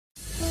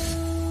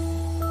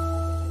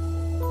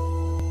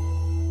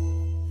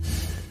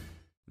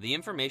The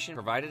information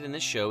provided in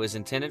this show is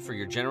intended for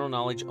your general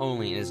knowledge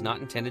only and is not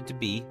intended to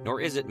be,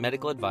 nor is it,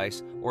 medical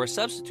advice or a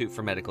substitute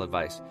for medical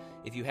advice.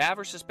 If you have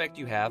or suspect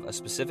you have a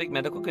specific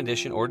medical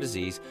condition or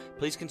disease,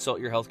 please consult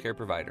your healthcare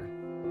provider.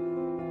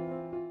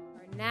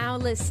 You're now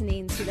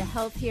listening to the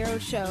Health Hero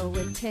Show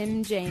with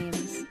Tim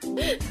James.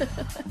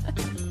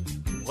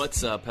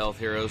 What's up, Health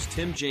Heroes?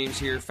 Tim James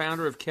here,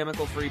 founder of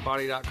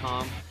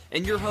ChemicalFreeBody.com,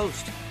 and your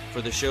host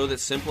for the show that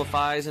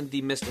simplifies and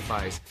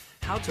demystifies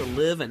how to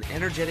live an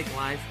energetic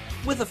life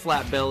with a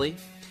flat belly.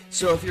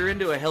 So if you're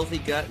into a healthy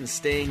gut and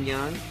staying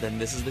young, then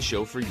this is the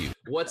show for you.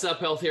 What's up,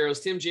 Health Heroes?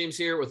 Tim James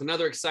here with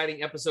another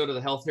exciting episode of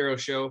the Health Hero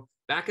Show.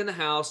 Back in the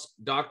house,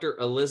 Dr.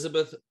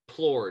 Elizabeth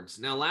Plords.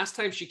 Now, last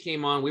time she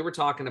came on, we were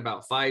talking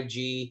about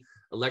 5G,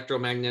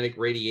 electromagnetic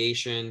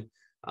radiation,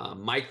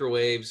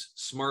 microwaves,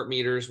 smart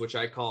meters, which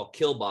I call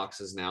kill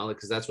boxes now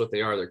because that's what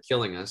they are. They're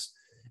killing us.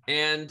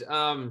 And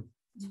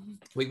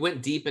we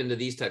went deep into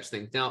these types of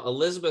things. Now,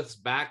 Elizabeth's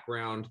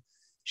background,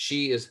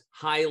 she is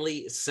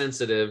highly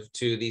sensitive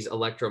to these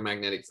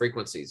electromagnetic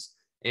frequencies.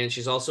 And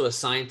she's also a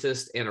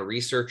scientist and a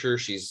researcher.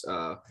 She's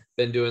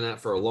been doing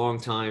that for a long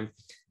time.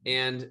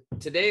 And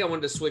today I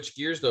wanted to switch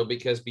gears, though,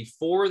 because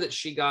before that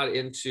she got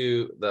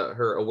into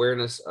her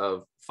awareness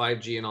of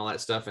 5G and all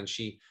that stuff, and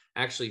she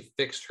actually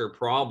fixed her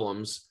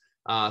problems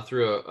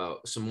through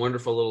some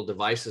wonderful little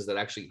devices that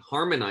actually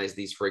harmonize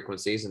these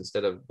frequencies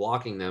instead of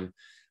blocking them,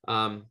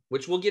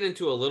 which we'll get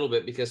into a little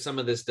bit because some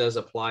of this does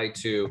apply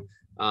to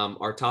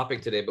our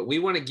topic today. But we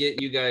want to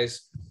get you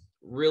guys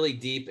really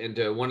deep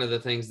into one of the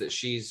things that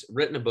she's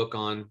written a book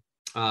on,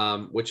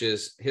 which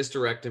is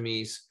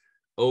hysterectomies,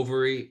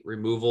 ovary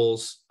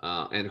removals,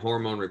 and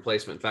hormone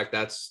replacement. In fact,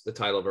 that's the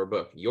title of our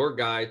book, Your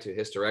Guide to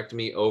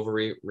Hysterectomy,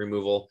 Ovary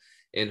Removal,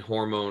 and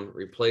Hormone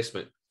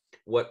Replacement.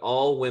 What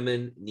all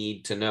women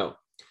need to know,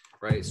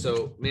 right?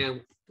 So,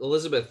 man,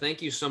 Elizabeth,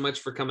 thank you so much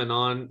for coming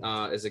on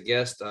as a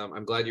guest.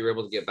 I'm glad you were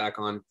able to get back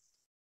on.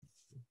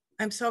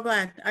 I'm so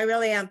glad. I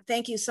really am.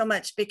 Thank you so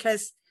much,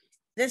 because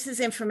this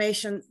is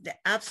information that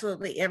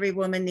absolutely every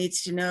woman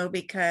needs to know,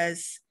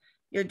 because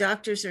your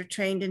doctors are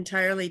trained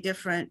entirely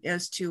different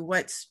as to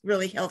what's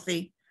really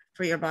healthy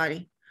for your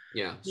body.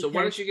 Yeah. So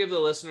why don't you give the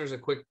listeners a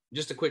quick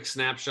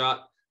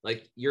snapshot,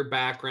 like your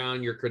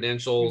background, your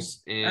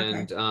credentials,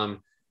 and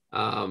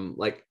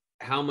like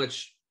how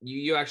much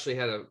you actually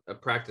had a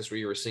practice where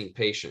you were seeing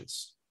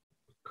patients,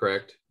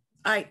 correct?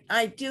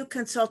 I do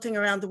consulting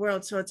around the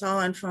world, so it's all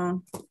on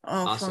phone.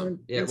 Awesome. Phone,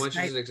 yeah. Why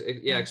don't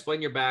you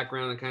explain your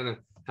background and kind of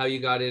how you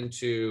got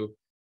into,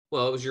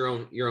 well, it was your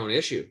own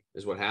issue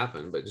is what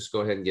happened, but just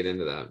go ahead and get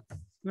into that.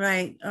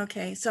 Right.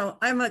 Okay. So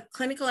I'm a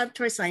clinical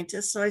laboratory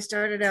scientist. So I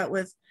started out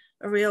with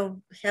a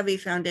real heavy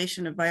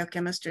foundation of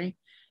biochemistry.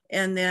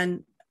 And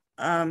then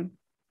when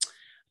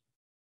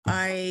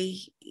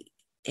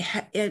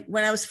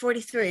I was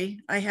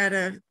 43, I had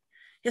a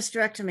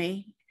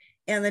hysterectomy,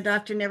 and the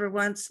doctor never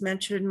once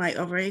mentioned my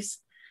ovaries.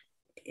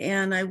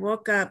 And I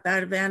woke up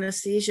out of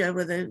anesthesia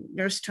with a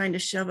nurse trying to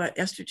shove an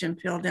estrogen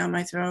pill down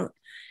my throat.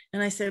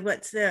 And I said,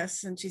 "What's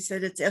this?" And she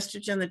said, "It's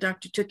estrogen. The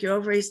doctor took your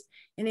ovaries,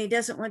 and he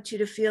doesn't want you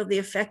to feel the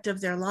effect of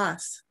their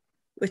loss,"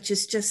 which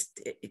is just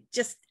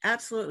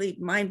absolutely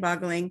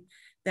mind-boggling,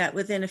 that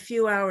within a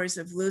few hours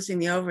of losing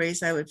the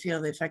ovaries, I would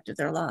feel the effect of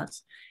their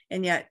loss.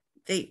 And yet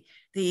the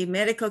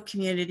medical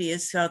community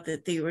has felt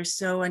that they were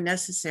so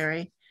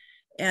unnecessary.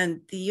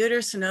 And the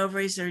uterus and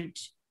ovaries are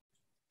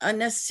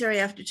unnecessary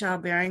after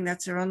childbearing.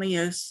 That's their only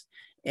use.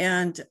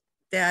 And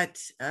that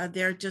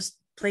they're just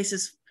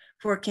places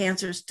for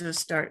cancers to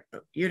start,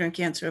 uterine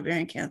cancer,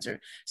 ovarian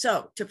cancer.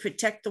 So to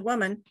protect the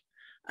woman,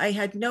 I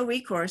had no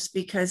recourse,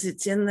 because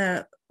it's in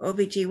the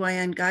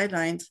OBGYN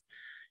guidelines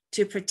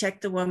to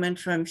protect the woman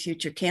from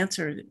future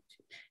cancer.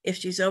 If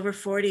she's over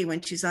 40,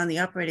 when she's on the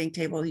operating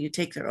table, you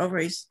take their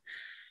ovaries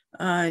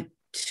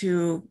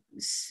to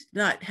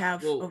not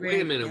have. Well,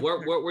 wait a minute.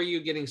 What were you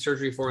getting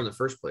surgery for in the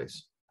first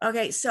place?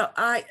 Okay, so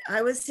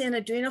I was in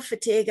adrenal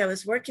fatigue. I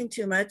was working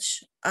too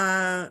much.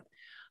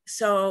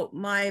 So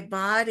my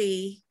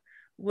body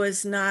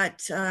was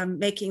not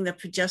making the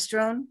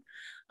progesterone.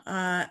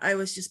 I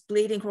was just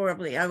bleeding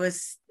horribly. I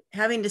was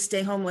having to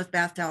stay home with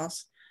bath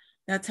towels.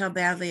 That's how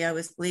badly I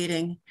was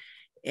bleeding.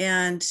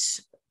 And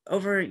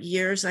over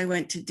years, I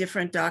went to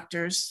different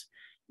doctors.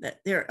 That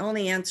their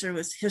only answer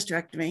was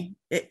hysterectomy.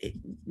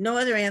 No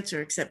other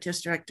answer except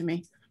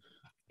hysterectomy.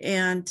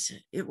 And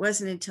it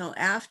wasn't until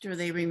after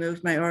they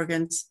removed my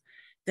organs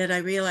that I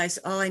realized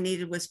all I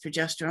needed was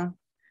progesterone.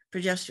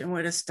 Progesterone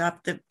would have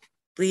stopped the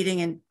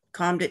bleeding and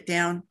calmed it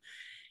down.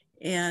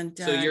 And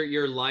so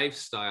your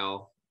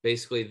lifestyle,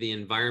 basically the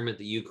environment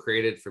that you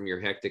created from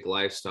your hectic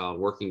lifestyle,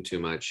 working too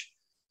much,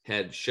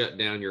 had shut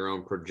down your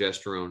own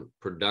progesterone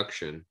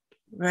production.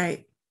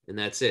 Right. And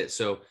that's it.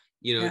 So,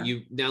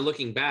 you now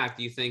looking back,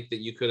 do you think that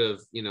you could have,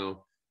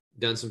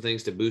 done some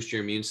things to boost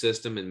your immune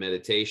system and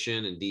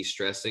meditation and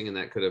de-stressing, and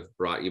that could have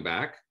brought you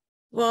back?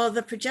 Well,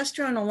 the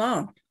progesterone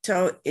alone.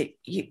 So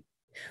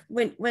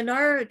when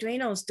our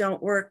adrenals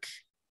don't work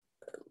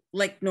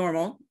like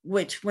normal,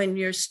 which when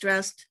you're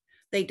stressed,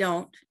 they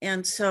don't.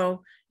 And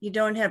so you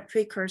don't have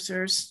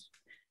precursors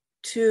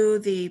to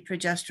the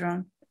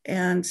progesterone.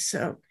 And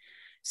so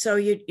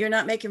you're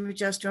not making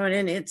progesterone,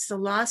 and it's the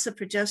loss of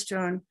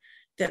progesterone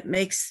that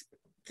makes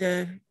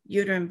the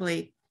uterine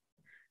bleed.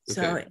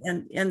 So, Okay.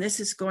 and this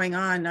is going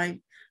on.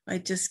 I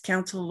just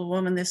counseled a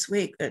woman this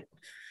week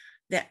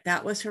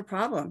that was her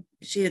problem.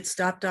 She had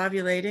stopped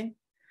ovulating,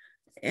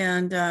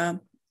 and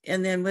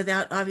then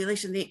without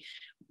ovulation,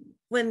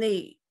 when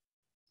the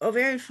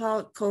ovarian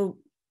follicle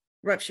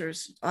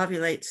ruptures,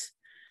 ovulates,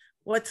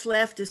 what's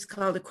left is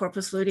called a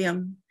corpus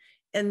luteum,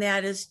 and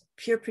that is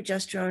pure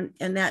progesterone,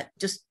 and that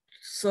just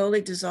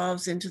slowly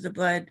dissolves into the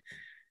blood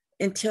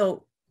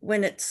until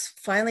when it's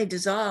finally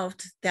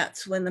dissolved,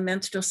 that's when the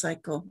menstrual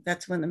cycle,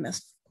 that's when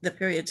the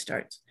period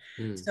starts.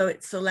 So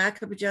it's the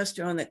lack of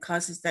progesterone that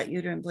causes that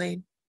uterine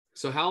bleed.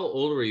 So how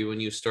old were you when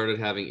you started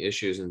having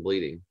issues and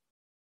bleeding?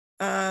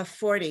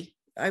 40.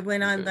 I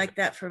went on like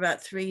that for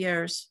about 3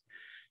 years.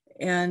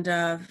 And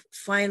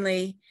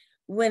finally,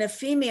 when a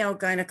female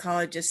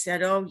gynecologist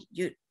said, "Oh,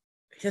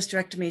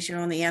 hysterectomy is your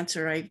only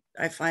answer,"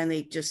 I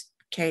finally just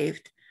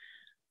caved.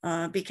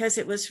 Because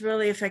it was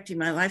really affecting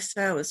my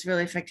lifestyle. It was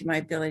really affecting my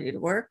ability to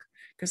work,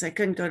 because I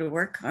couldn't go to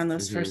work on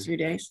those first few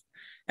days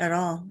at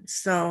all.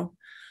 So,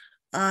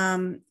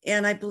 and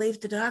I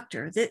believed the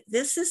doctor.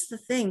 This is the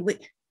thing.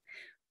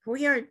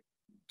 We are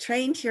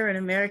trained here in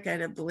America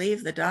to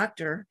believe the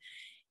doctor.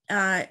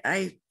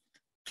 I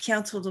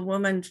counseled a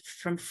woman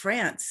from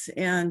France,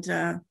 and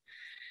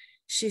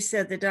she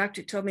said the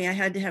doctor told me I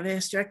had to have a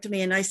hysterectomy.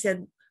 And I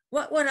said,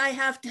 "What would I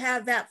have to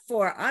have that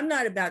for? I'm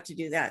not about to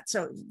do that."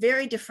 So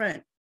very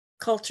different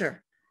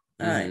culture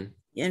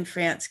in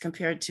France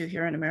compared to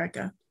here in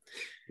America.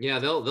 Yeah,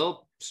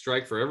 they'll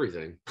strike for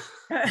everything.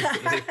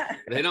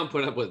 they don't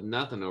put up with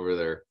nothing over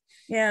there.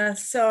 Yeah.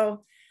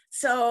 So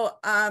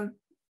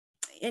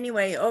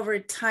anyway, over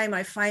time,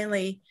 I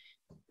finally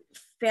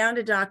found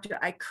a doctor.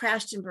 I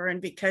crashed and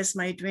burned because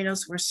my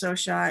adrenals were so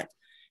shot,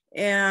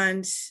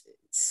 and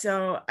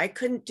so I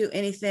couldn't do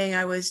anything.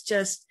 I was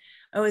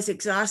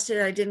exhausted.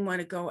 I didn't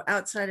want to go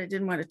outside. I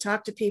didn't want to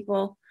talk to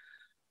people.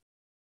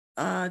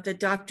 The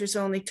doctors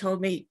only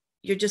told me,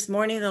 "You're just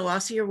mourning the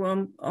loss of your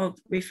womb. I'll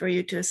refer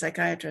you to a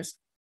psychiatrist."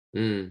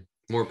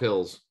 More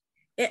pills.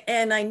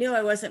 And I knew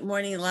I wasn't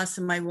mourning the loss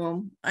of my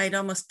womb. I'd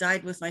almost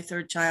died with my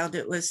third child.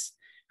 It was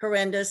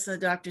horrendous. The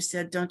doctor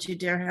said, "Don't you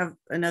dare have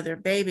another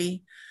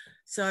baby."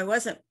 So I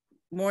wasn't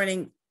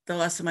mourning the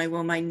loss of my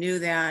womb. I knew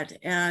that.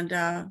 And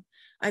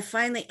I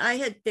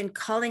had been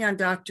calling on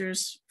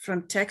doctors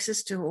from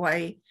Texas to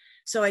Hawaii.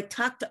 So I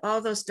talked to all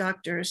those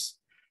doctors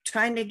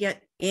trying to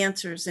get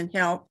answers and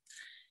help.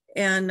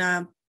 And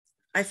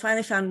I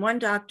finally found one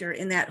doctor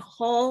in that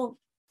whole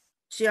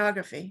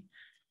geography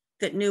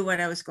that knew what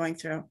I was going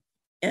through.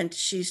 And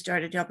she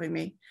started helping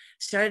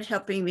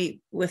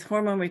me with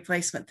hormone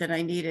replacement that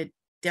I needed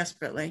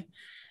desperately.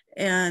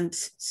 And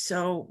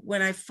so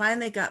when I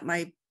finally got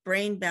my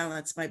brain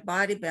balance, my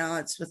body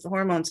balance with the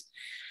hormones,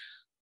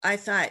 I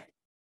thought,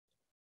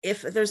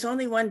 if there's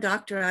only one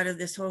doctor out of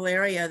this whole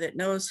area that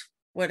knows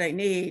what I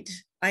need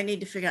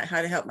to figure out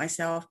how to help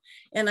myself.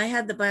 And I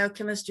had the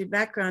biochemistry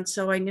background,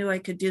 so I knew I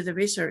could do the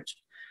research.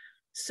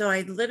 So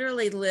I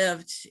literally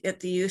lived at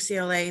the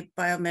UCLA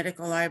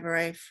Biomedical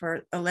Library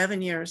for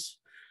 11 years.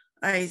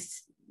 I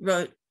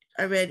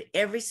read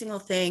every single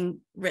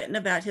thing written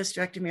about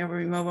hysterectomy or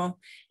removal,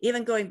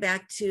 even going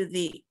back to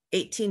the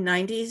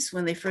 1890s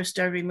when they first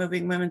started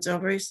removing women's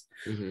ovaries.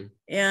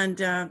 And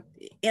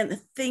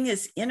the thing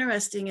is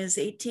interesting is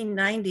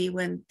 1890,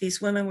 when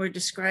these women were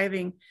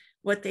describing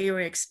what they were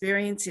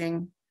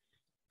experiencing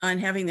on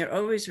having their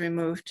ovaries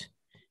removed,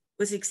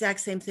 was the exact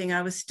same thing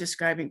I was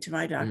describing to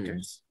my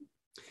doctors.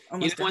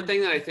 One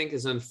thing that I think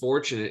is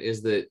unfortunate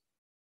is that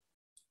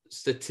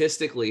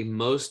statistically,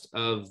 most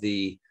of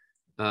the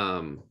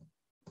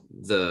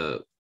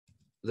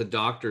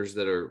doctors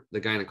that are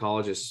the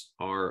gynecologists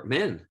are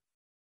men.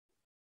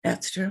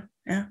 That's true.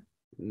 Yeah.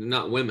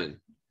 Not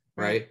women.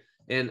 Right.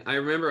 And I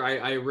remember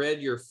I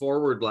read your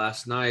foreword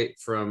last night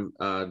from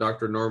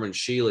Dr. Norman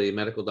Shealy,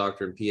 medical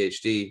doctor and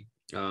PhD,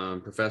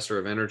 professor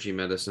of energy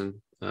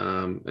medicine.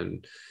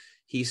 And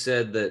he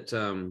said that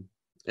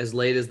as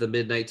late as the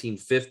mid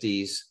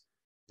 1950s,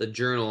 the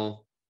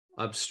journal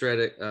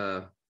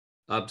Obstetrics,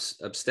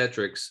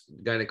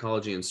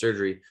 Gynecology and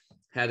Surgery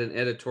had an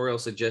editorial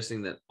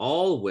suggesting that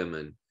all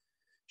women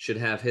should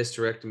have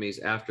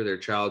hysterectomies after their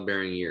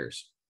childbearing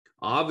years.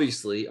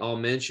 Obviously, all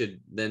men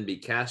should then be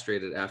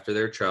castrated after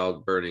their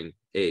childbearing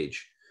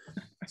age.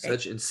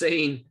 Such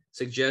insane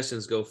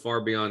suggestions go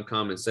far beyond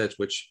common sense,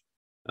 which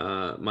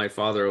my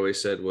father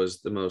always said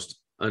was the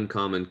most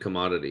uncommon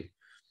commodity.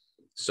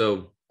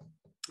 So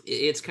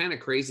it's kind of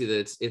crazy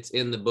that it's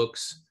in the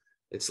books.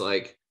 It's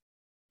like,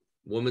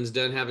 woman's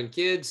done having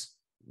kids,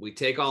 we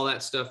take all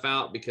that stuff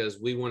out because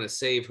we want to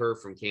save her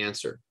from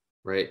cancer,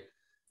 right?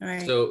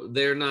 So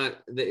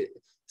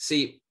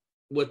see,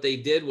 what they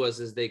did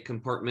was they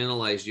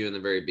compartmentalized you in the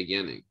very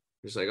beginning.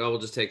 It's like, oh, we'll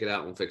just take it out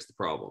and we'll fix the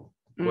problem.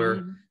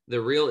 Where the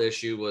real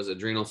issue was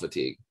adrenal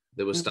fatigue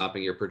that was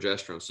stopping your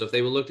progesterone. So if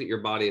they looked at your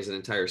body as an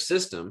entire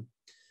system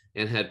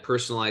and had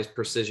personalized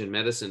precision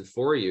medicine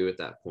for you at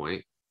that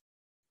point,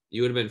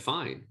 you would have been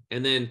fine.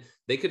 And then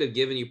they could have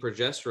given you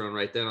progesterone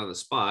right then on the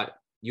spot.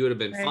 You would have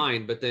been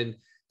fine. But then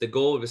the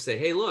goal was to say,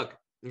 hey, look,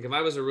 if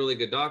I was a really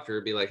good doctor,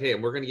 it'd be like, hey,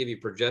 we're going to give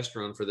you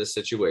progesterone for this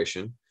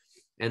situation.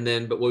 And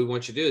then, but what we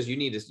want you to do is you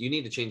need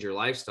to change your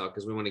lifestyle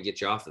because we want to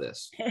get you off of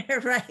this.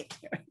 Right.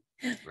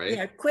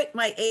 Yeah. Quit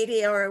my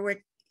 80-hour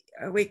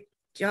a week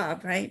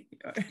job, right?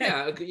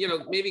 Yeah.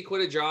 Maybe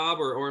quit a job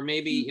or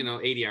maybe,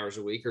 80 hours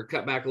a week or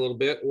cut back a little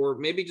bit, or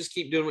maybe just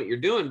keep doing what you're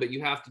doing, but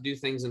you have to do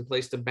things in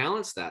place to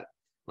balance that,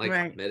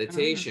 like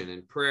meditation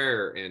and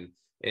prayer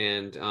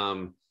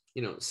and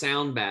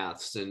sound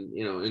baths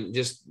and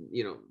just,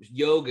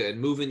 yoga and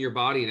moving your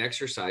body and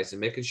exercise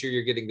and making sure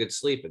you're getting good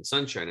sleep and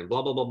sunshine and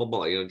blah, blah, blah, blah,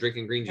 blah,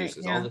 drinking green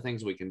juices, all the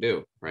things we can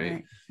do.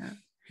 Right. Yeah.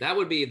 That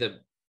would be the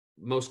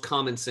most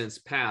common sense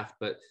path.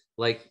 But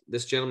like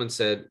this gentleman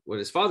said, what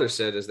his father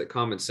said is that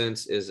common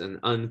sense is an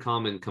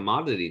uncommon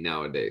commodity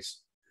nowadays.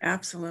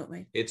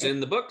 Absolutely. It's in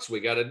the books.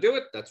 We got to do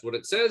it. That's what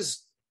it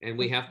says. And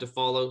we have to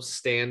follow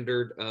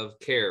standard of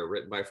care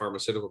written by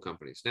pharmaceutical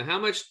companies. Now,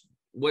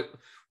 what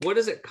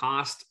does it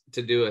cost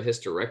to do a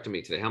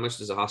hysterectomy today? How much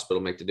does a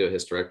hospital make to do a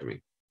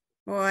hysterectomy?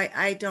 Well,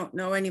 I don't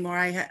know anymore.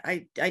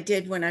 I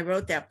did when I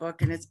wrote that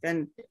book, and it's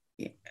been,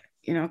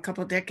 a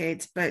couple of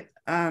decades, but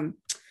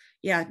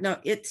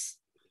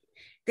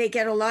they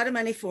get a lot of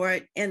money for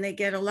it, and they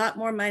get a lot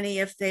more money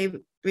if they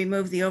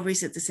remove the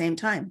ovaries at the same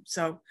time.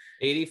 So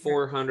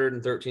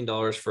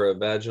 $8,413 for a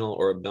vaginal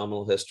or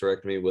abdominal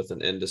hysterectomy with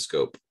an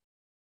endoscope.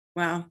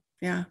 Wow.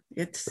 Yeah,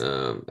 it's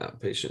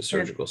outpatient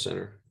surgical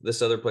center.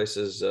 This other place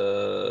is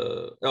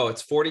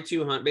it's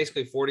 4,200,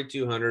 basically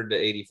 4,200 to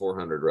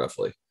 8,400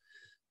 roughly,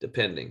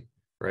 depending,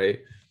 right?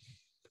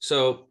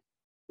 So,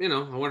 I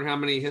wonder how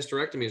many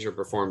hysterectomies are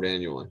performed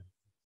annually.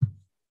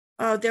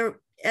 There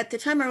at the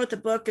time I wrote the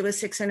book, it was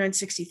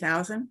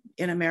 660,000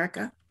 in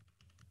America.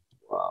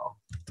 Wow.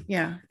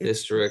 Yeah.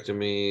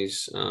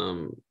 Hysterectomies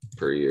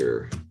per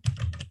year. I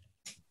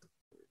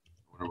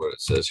wonder what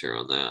it says here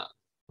on that.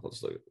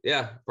 Let's look.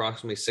 Yeah,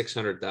 approximately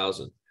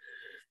 600,000.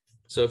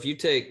 So if you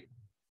take,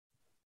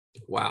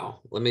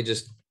 let me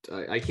just,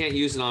 I can't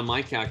use it on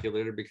my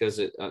calculator because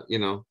it,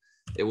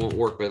 it won't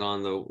work, but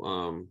on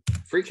the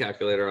free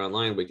calculator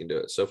online, we can do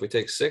it. So if we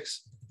take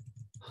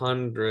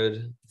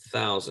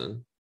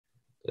 600,000,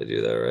 did I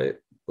do that right?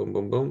 Boom,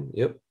 boom, boom.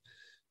 Yep.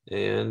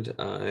 And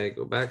I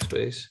go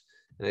backspace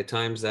and I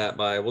times that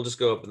by, we'll just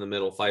go up in the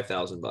middle,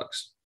 $5,000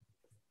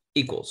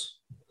 equals.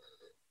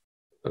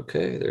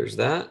 Okay, there's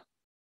that.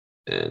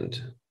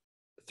 And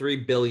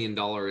 $3 billion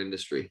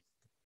industry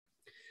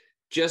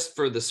just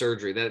for the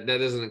surgery. That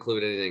doesn't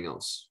include anything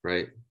else,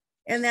 right?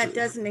 And that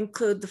doesn't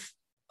include the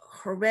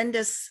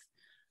horrendous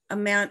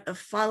amount of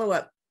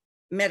follow-up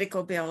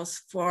medical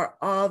bills for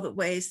all the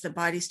ways the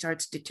body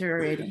starts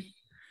deteriorating.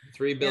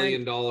 $3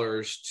 billion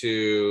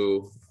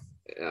to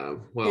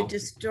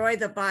destroy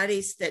the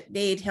bodies that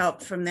need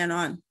help from then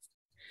on,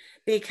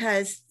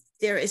 because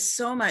there is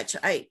so much.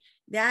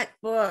 That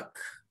book,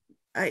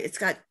 it's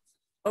got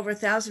over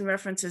 1,000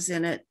 references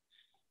in it,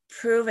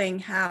 proving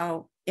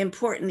how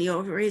important the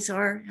ovaries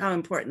are, how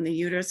important the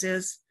uterus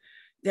is,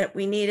 that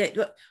we need it.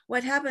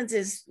 What happens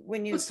is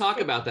when you... Let's talk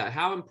about that.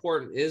 How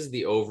important is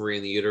the ovary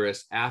and the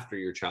uterus after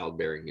your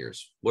childbearing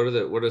years? What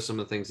are some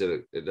of the things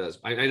that it does?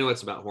 I know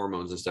it's about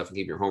hormones and stuff and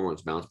keep your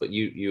hormones balanced, but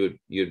you'd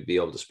be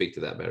able to speak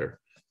to that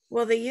better.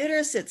 Well, the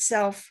uterus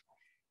itself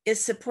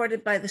is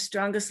supported by the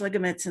strongest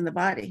ligaments in the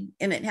body,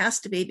 and it has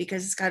to be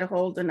because it's got to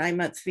hold a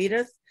 9-month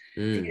fetus.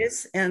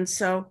 And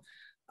so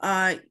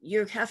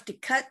you have to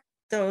cut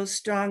those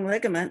strong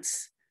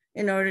ligaments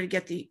in order to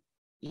get the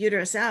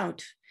uterus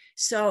out.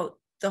 So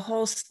the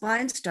whole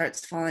spine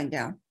starts falling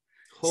down.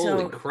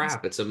 Holy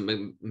crap. It's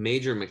a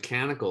major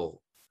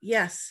mechanical.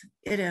 Yes,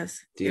 it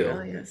is. Deal. It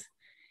really is.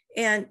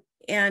 And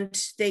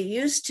they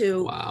used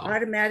to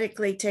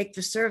automatically take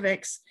the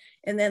cervix,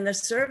 and then the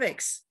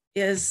cervix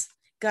is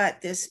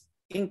got this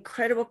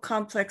incredible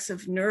complex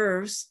of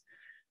nerves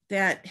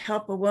that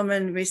help a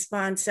woman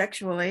respond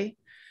sexually.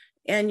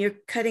 And you're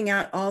cutting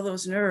out all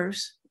those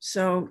nerves,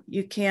 so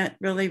you can't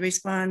really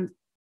respond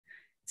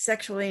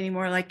sexually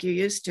anymore like you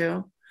used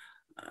to.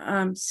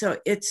 So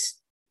it's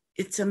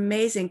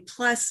amazing.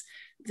 Plus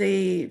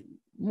the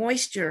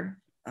moisture,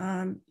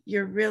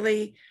 you're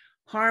really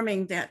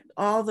harming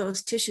all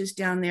those tissues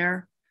down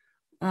there.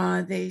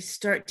 They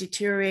start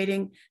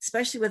deteriorating,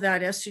 especially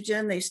without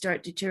estrogen. They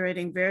start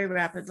deteriorating very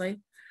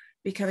rapidly,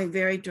 becoming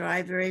very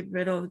dry, very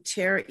brittle,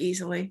 tear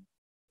easily.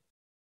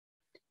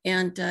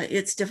 And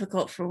it's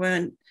difficult for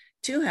women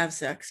to have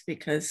sex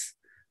because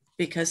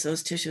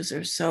those tissues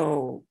are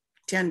so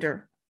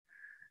tender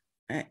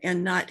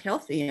and not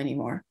healthy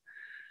anymore.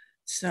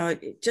 So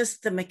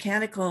just the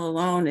mechanical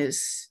alone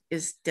is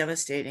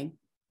devastating.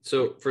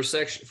 So for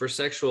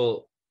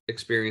sexual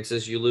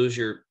experiences, you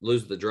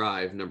lose the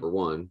drive, number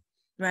one.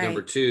 Right.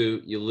 Number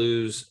two, you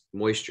lose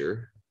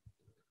moisture.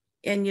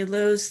 And you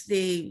lose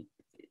the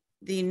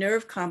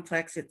nerve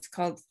complex. It's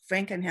called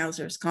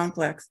Frankenhauser's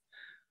complex.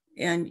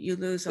 And you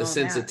lose all the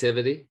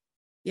sensitivity. That.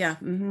 Yeah.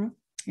 Mm-hmm.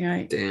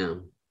 Right.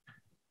 Damn.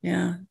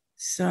 Yeah.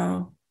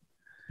 So,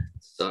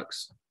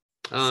 Sucks.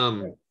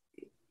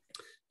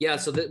 Yeah.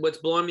 So what's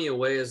blowing me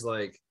away is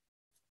like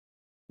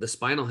the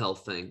spinal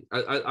health thing.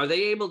 Are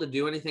they able to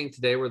do anything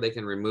today where they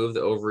can remove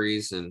the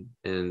ovaries and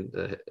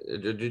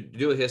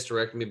do a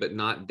hysterectomy, but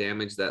not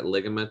damage that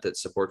ligament that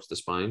supports the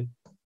spine?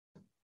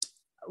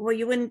 well,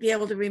 you wouldn't be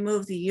able to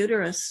remove the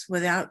uterus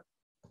without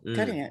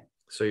cutting it.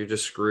 So you're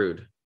just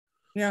screwed.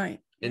 Yeah. And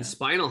Yeah.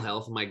 spinal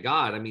health, my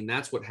God, I mean,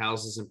 that's what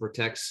houses and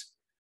protects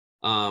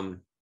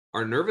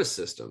our nervous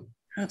system,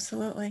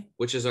 Absolutely.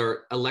 which is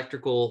our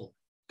electrical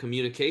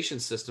communication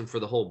system for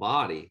the whole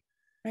body.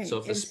 Right. So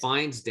if the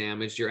spine's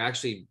damaged, you're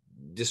actually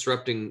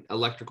disrupting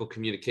electrical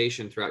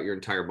communication throughout your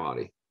entire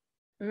body.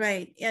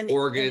 Right. And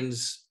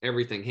organs,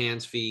 everything,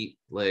 hands, feet,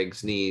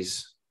 legs,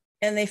 knees.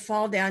 And they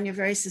fall down. You're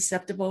very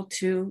susceptible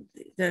to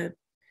the,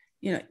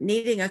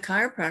 needing a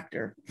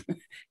chiropractor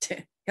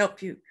to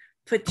help you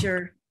put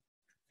your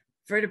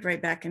vertebrae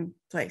back in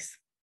place.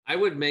 I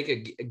would make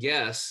a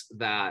guess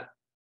that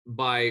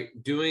by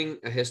doing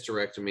a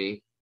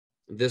hysterectomy,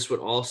 this would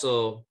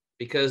also,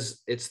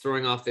 because it's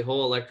throwing off the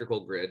whole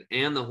electrical grid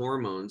and the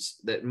hormones,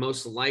 that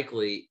most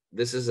likely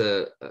this is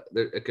a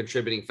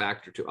contributing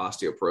factor to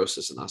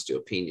osteoporosis and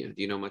osteopenia.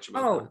 Do you know much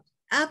about that?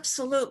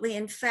 Absolutely.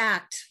 In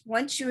fact,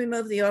 once you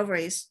remove the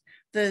ovaries,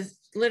 the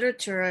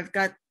literature, I've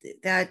got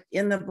that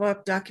in the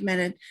book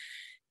documented,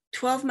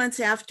 12 months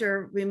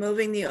after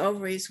removing the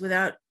ovaries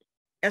without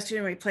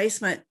estrogen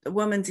replacement, the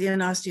woman's in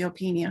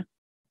osteopenia.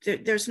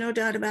 There's no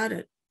doubt about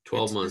it.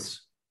 12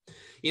 months.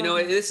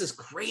 This is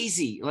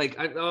crazy. Like,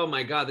 oh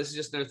my God, this is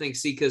just another thing.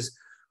 See, because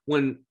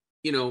when,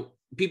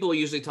 people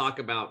usually talk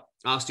about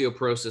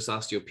osteoporosis,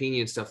 osteopenia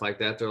and stuff like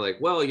that, they're like,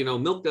 well,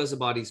 milk does the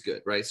body's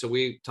good, right? So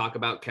we talk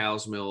about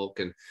cow's milk,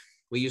 and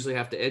we usually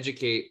have to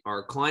educate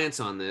our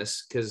clients on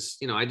this because,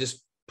 I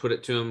just put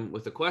it to them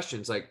with the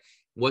questions like,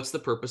 what's the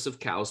purpose of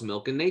cow's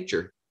milk in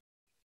nature?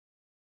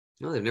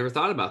 No, they've never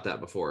thought about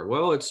that before.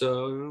 Well, it's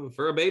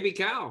for a baby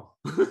cow.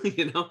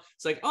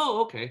 It's like,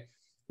 oh, okay.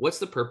 What's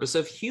the purpose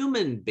of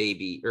human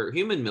baby or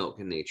human milk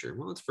in nature?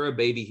 Well, it's for a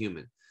baby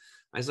human.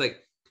 I was like,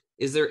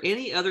 is there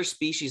any other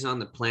species on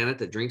the planet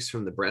that drinks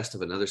from the breast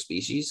of another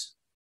species?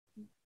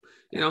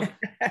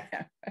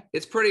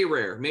 It's pretty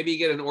rare. Maybe you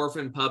get an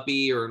orphan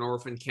puppy or an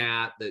orphan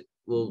cat that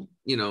will,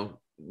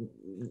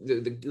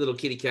 the little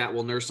kitty cat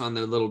will nurse on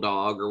the little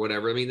dog or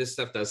whatever. I mean, this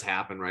stuff does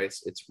happen, right?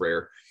 It's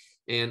rare.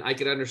 And I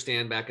could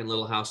understand back in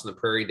Little House on the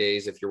Prairie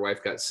days, if your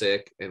wife got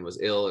sick and was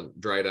ill and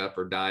dried up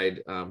or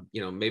died,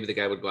 maybe the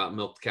guy would go out and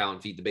milk the cow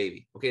and feed the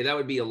baby. Okay, that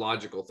would be a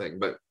logical thing.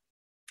 But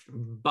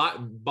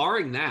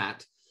barring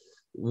that,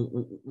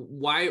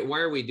 why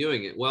are we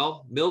doing it?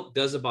 Well, milk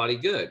does a body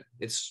good.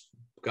 It's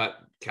got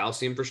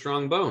calcium for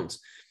strong bones.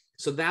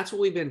 So that's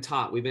what we've been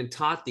taught. We've been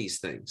taught these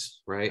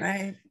things, right?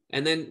 Right.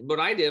 And then what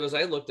I did was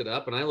I looked it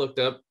up, and I looked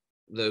up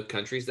the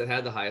countries that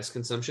had the highest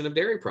consumption of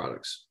dairy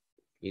products.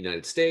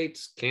 United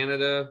States,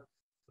 Canada,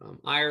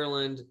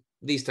 Ireland,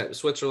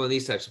 Switzerland,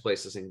 these types of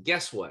places. And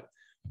guess what?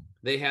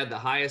 They had the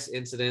highest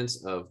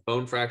incidence of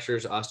bone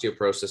fractures,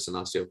 osteoporosis, and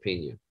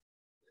osteopenia.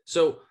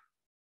 So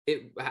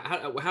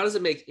how does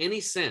it make any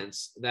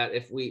sense that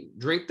if we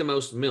drink the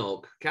most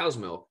milk, cow's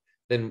milk,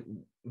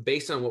 then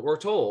based on what we're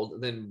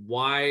told, then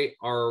why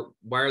are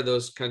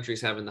those countries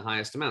having the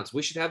highest amounts?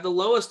 We should have the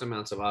lowest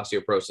amounts of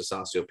osteoporosis,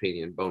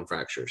 osteopenia, and bone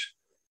fractures,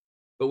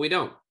 but we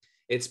don't.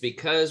 It's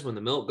because when the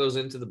milk goes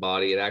into the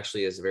body, it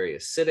actually is very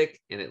acidic,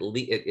 and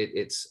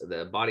it's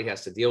the body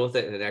has to deal with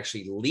it, and it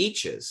actually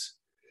leaches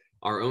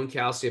our own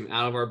calcium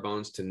out of our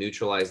bones to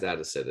neutralize that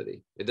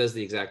acidity. It does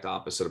the exact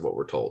opposite of what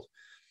we're told.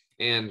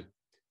 And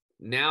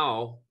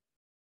now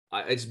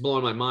it's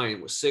blowing my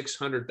mind.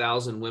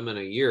 600,000 women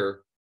a year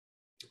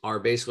are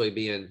basically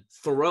being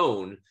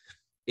thrown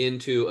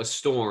into a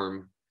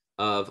storm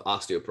of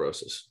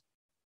osteoporosis.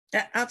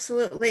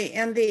 Absolutely.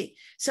 And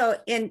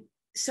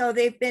so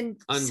they've been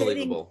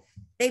unbelievable.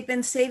 They've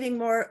been saving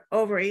more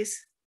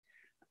ovaries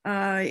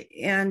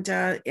and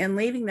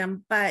leaving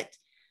them, but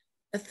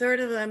a third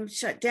of them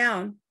shut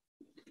down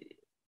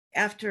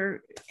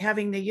after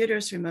having the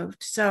uterus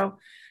removed. So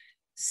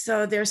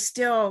they're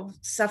still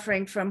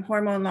suffering from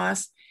hormone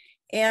loss,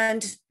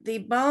 and the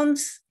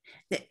bones,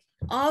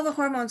 all the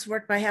hormones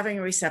work by having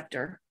a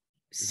receptor.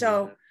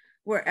 So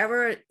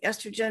wherever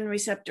estrogen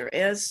receptor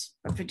is,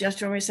 or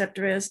progesterone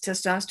receptor is,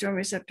 testosterone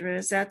receptor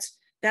is,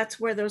 that's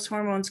where those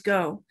hormones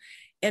go.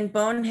 And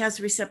bone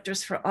has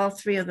receptors for all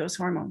three of those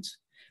hormones.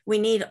 We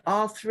need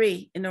all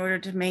three in order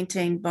to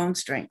maintain bone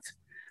strength.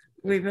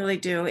 We really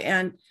do.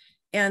 And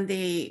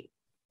the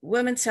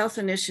Women's Health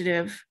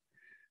Initiative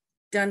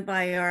done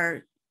by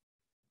our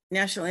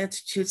National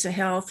Institutes of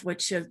Health,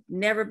 which have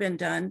never been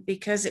done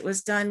because it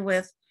was done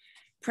with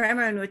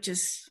Premarin, which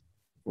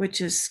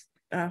is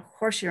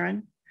horse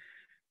urine,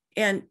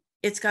 and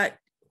it's got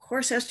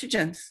horse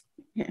estrogens.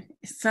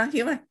 It's not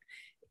human.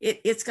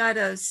 It's got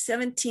a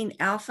 17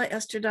 alpha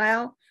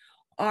estradiol.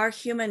 Our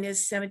human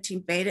is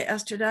 17 beta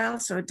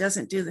estradiol, so it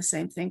doesn't do the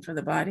same thing for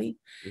the body.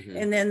 Mm-hmm.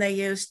 And then they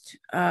used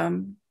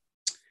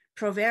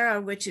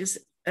Provera, which is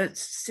a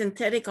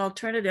synthetic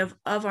alternative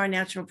of our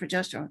natural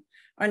progesterone.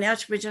 Our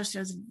natural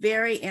progesterone is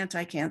very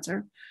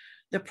anti-cancer.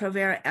 The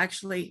Provera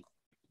actually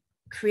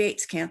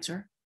creates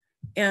cancer.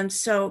 And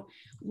so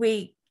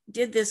we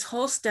did this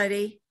whole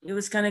study. It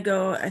was going to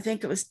go, I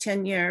think it was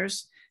 10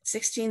 years,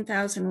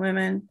 16,000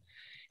 women.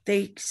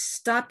 They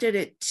stopped it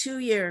at 2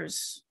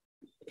 years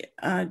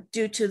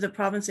due to the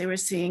problems they were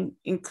seeing,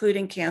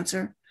 including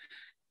cancer.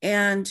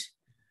 And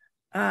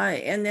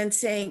then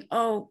saying,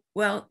 oh,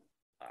 well,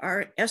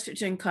 our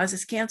estrogen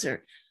causes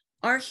cancer.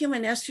 Our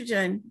human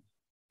estrogen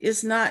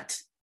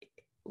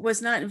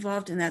was not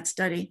involved in that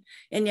study,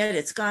 and yet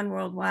it's gone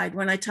worldwide.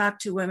 When I talk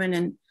to women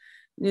in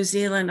New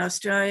Zealand,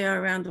 Australia,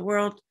 around the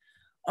world,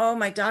 oh,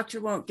 my doctor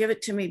won't give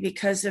it to me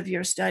because of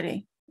your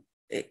study,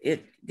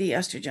 the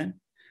estrogen.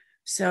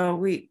 So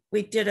we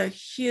did a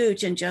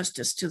huge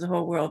injustice to the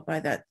whole world by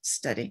that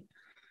study,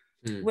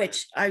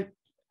 which I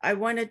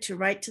wanted to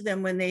write to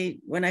them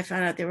when I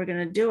found out they were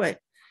going to do it.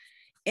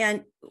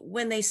 And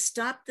when they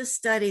stopped the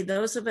study,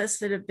 those of us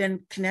that have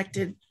been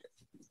connected,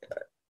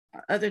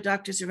 other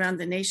doctors around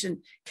the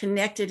nation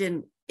connected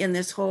in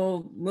this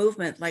whole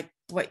movement, like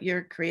what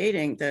you're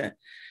creating,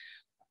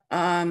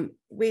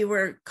 we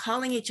were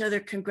calling each other,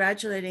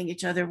 congratulating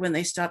each other when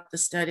they stopped the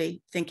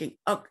study, thinking,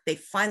 oh, they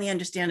finally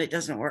understand it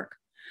doesn't work.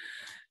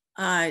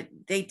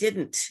 They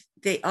didn't.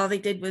 All they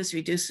did was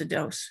reduce the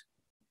dose.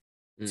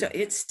 So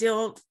it's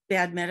still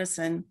bad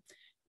medicine,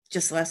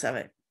 just less of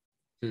it.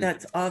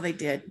 That's all they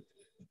did.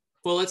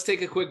 Well, let's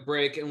take a quick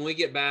break. And when we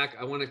get back,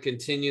 I want to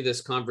continue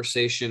this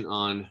conversation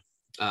on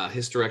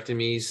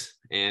hysterectomies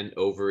and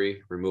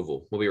ovary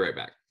removal. We'll be right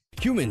back.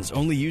 Humans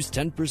only use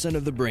 10%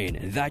 of the brain,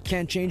 and that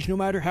can't change no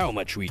matter how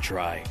much we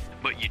try.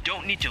 But you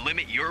don't need to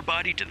limit your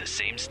body to the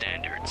same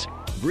standards.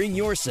 Bring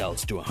your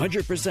cells to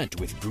 100%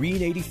 with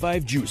Green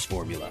 85 Juice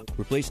Formula.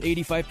 Replace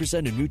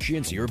 85% of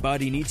nutrients your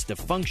body needs to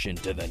function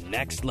to the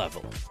next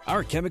level.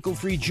 Our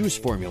chemical-free juice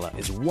formula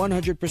is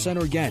 100%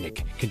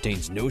 organic,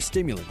 contains no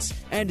stimulants,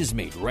 and is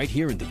made right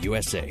here in the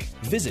USA.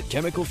 Visit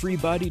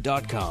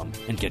chemicalfreebody.com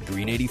and get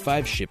Green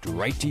 85 shipped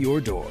right to your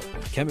door.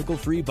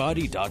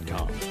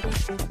 chemicalfreebody.com.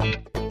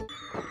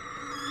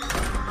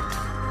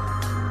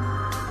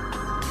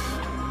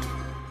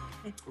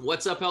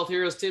 What's up, health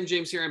heroes? Tim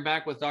James here. I'm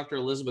back with Dr.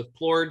 Elizabeth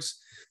Plords.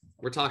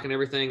 We're talking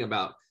everything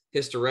about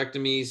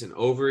hysterectomies and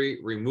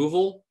ovary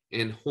removal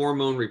and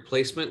hormone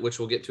replacement, which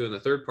we'll get to in the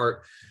third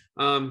part.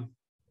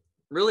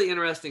 Really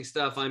interesting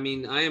stuff. I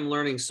mean, I am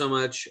learning so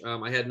much.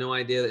 I had no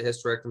idea that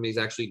hysterectomies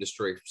actually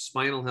destroy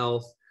spinal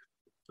health,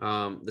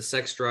 the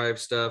sex drive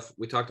stuff.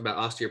 We talked about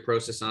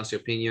osteoporosis and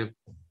osteopenia.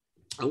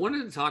 I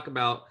wanted to talk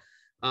about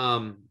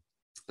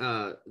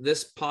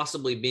this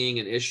possibly being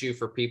an issue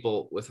for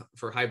people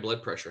for high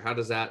blood pressure.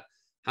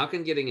 How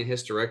can getting a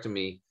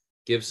hysterectomy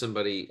give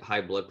somebody high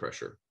blood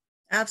pressure?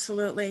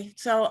 Absolutely.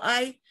 So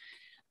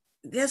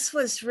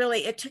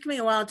it took me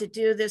a while to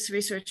do this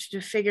research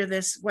to figure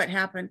what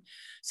happened.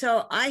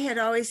 So I had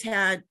always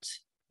had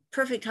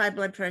perfect high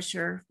blood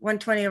pressure,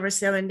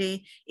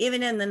 120/70,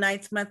 even in the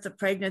 9th month of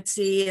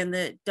pregnancy. And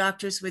the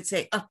doctors would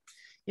say, oh,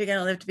 you're going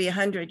to live to be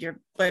 100. Your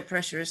blood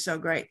pressure is so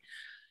great.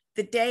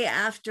 The day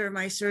after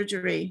my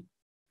surgery,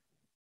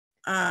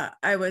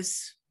 I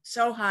was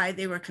so high,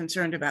 they were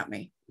concerned about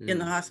me in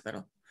the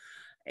hospital.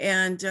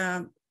 And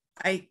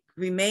I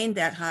remained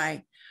that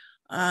high.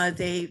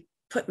 They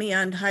put me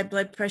on high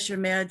blood pressure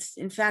meds.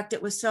 In fact,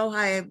 it was so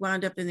high, I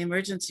wound up in the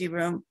emergency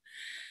room.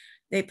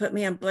 They put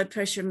me on blood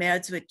pressure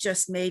meds, which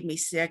just made me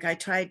sick. I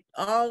tried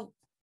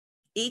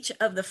each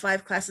of the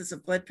 5 classes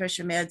of blood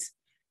pressure meds.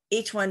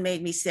 Each one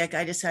made me sick.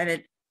 I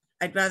decided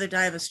I'd rather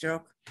die of a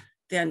stroke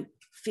than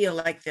feel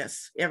like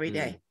this every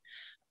day.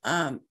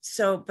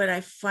 But I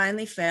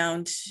finally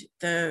found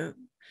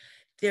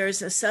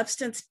there's a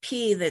substance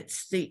P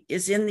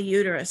is in the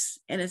uterus,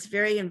 and it's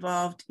very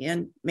involved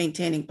in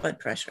maintaining blood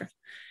pressure.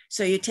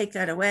 So you take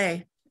that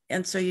away,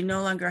 and so you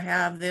no longer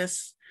have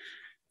this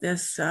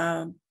balance.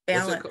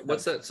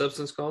 What's that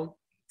substance called?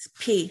 It's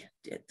P,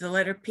 the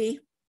letter P.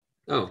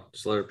 Oh,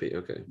 just letter P.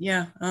 Okay.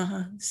 Yeah.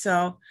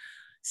 So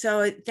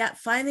that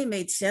finally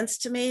made sense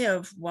to me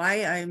of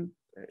why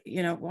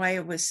why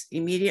it was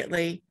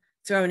immediately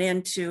thrown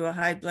into a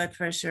high blood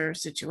pressure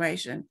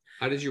situation.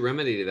 How did you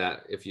remedy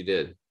that if you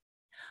did?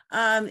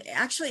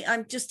 Actually,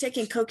 I'm just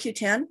taking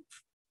CoQ10.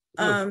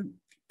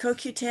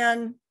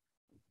 CoQ10,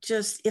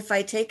 just if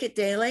I take it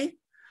daily,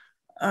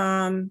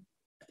 my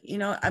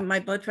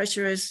blood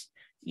pressure is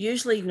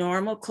usually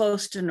normal,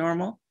 close to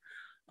normal.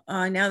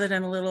 Now that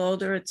I'm a little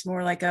older, it's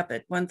more like up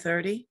at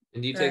 130.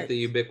 And do you take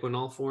the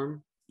ubiquinol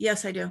form?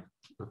 Yes, I do.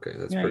 Okay,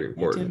 that's pretty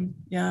important.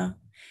 Yeah.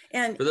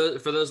 And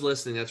for those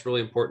listening, that's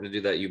really important to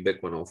do that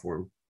ubiquinol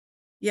form.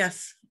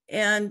 Yes.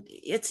 And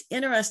it's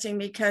interesting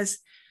because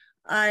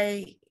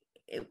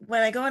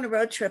when I go on a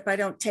road trip, I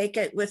don't take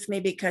it with me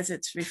because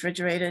it's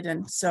refrigerated.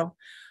 And so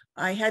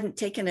I hadn't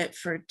taken it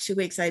for 2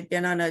 weeks. I'd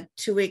been on a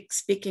 2-week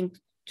speaking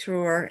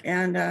tour,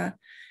 and I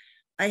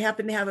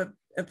happened to have an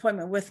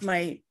appointment with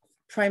my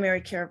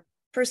primary care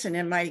person,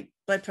 and my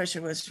blood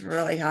pressure was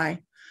really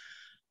high.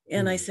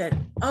 And I said,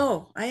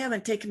 oh, I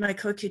haven't taken my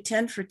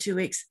CoQ10 for 2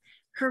 weeks.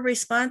 Her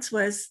response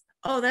was,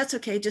 oh, that's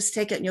okay. Just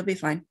take it and you'll be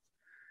fine.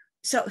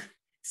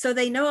 So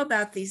they know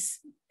about these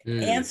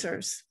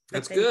answers.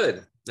 That's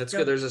good. That's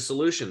good. There's a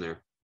solution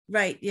there.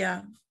 Right.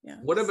 Yeah. Yeah.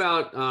 What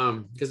about,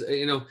 because,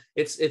 you know,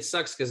 it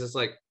sucks because it's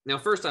like, now,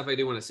 first off, I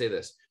do want to say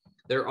this.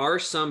 There are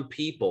some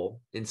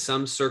people in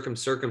some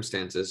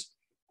circumstances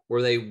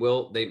where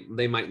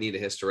they might need a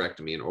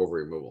hysterectomy and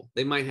ovary removal.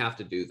 They might have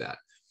to do that.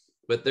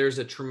 But there's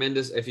a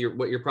tremendous,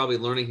 what you're probably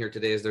learning here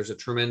today is there's a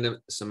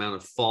tremendous amount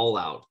of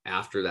fallout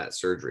after that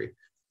surgery.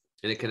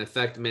 And it can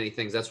affect many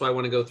things. That's why I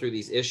want to go through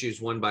these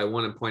issues one by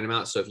one and point them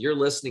out. So if you're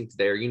listening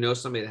today, or you know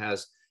somebody that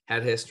has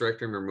had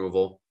hysterectomy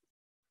removal,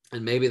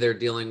 and maybe they're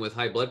dealing with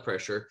high blood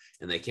pressure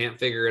and they can't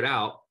figure it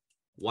out,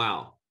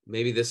 wow,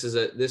 maybe this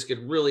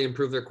could really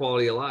improve their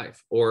quality of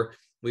life. Or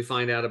we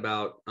find out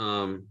about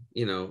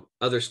you know,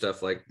 other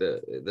stuff like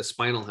the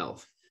spinal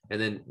health. And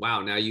then,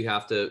 wow, now you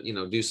have to, you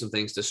know, do some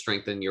things to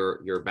strengthen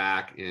your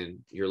back and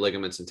your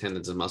ligaments and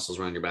tendons and muscles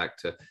around your back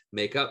to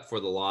make up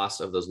for the loss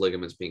of those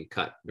ligaments being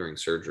cut during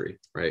surgery,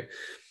 right?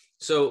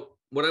 So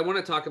what I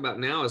want to talk about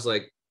now is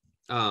like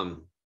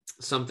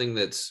something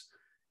that's,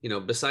 you know,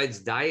 besides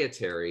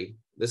dietary,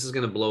 this is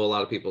going to blow a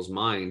lot of people's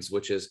minds,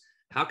 which is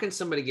how can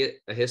somebody get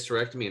a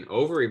hysterectomy and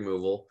ovary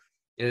removal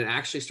and it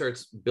actually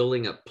starts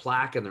building up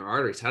plaque in their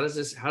arteries? How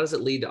does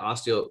it lead to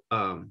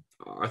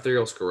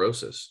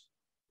arteriosclerosis?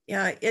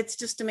 Yeah, it's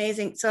just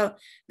amazing. So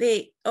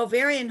the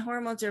ovarian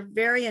hormones are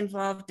very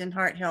involved in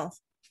heart health,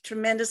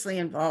 tremendously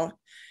involved.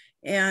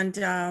 And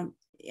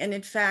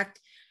in fact,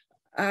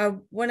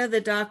 one of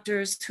the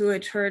doctors who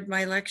had heard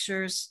my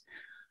lectures,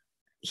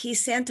 he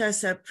sent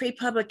us a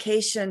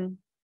pre-publication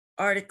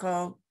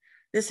article.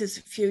 This is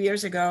a few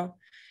years ago.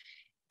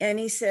 And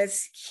he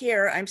says,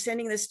 here, I'm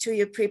sending this to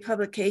you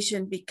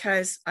pre-publication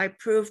because I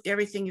proved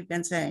everything you've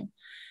been saying.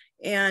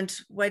 And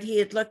what he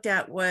had looked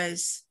at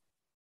was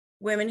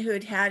women who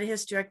had had a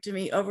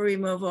hysterectomy, ovary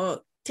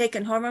removal,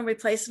 taken hormone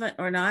replacement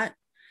or not,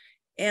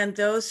 and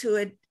those who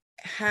had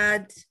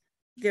had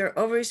their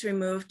ovaries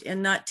removed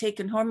and not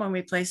taken hormone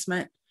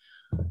replacement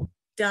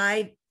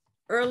died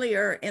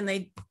earlier, and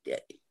they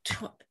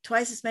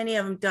twice as many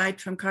of them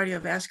died from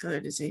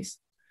cardiovascular disease.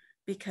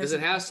 Because does it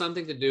have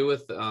something to do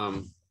with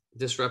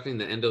disrupting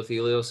the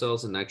endothelial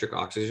cells and nitric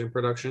oxygen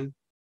production?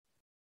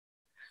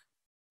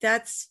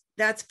 That's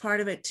part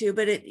of it too,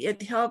 but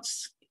it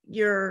helps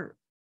your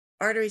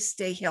arteries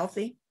stay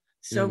healthy.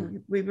 So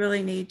we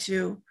really need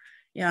to,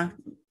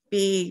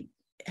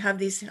 have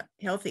these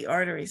healthy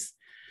arteries.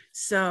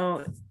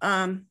 So,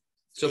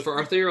 so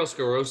for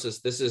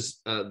arteriosclerosis, this is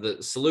the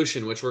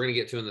solution, which we're going to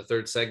get to in the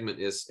third segment,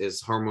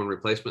 is hormone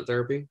replacement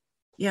therapy.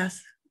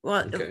 Yes.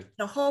 Well, okay.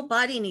 The whole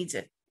body needs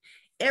it.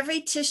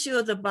 Every tissue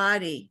of the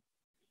body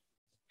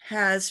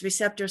has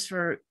receptors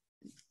for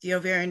the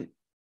ovarian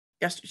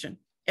estrogen.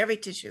 Every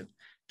tissue,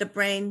 the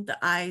brain, the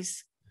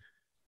eyes,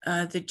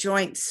 the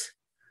joints,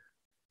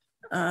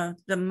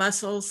 the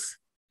muscles.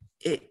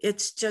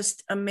 It's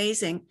just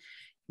amazing,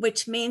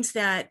 which means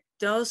that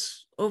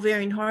those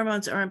ovarian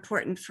hormones are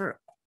important for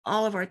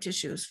all of our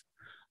tissues,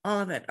 all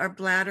of it, our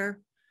bladder.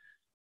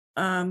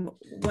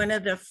 One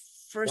of the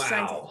first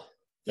signs.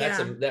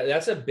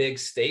 That's a big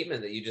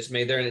statement that you just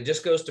made there. And it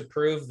just goes to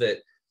prove that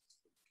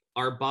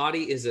our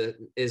body is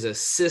a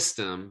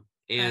system,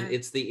 and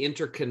it's the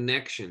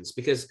interconnections,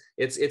 because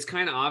it's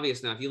kind of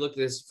obvious now. If you look at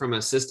this from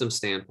a system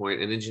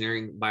standpoint,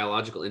 an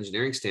biological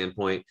engineering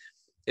standpoint,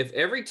 if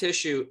every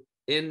tissue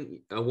in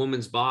a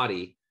woman's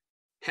body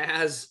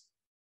has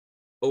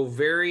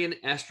ovarian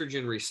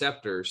estrogen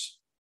receptors,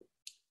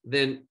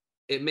 then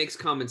it makes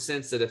common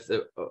sense that if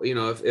the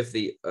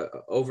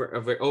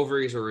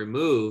ovaries are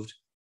removed,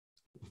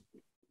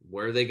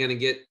 where are they going to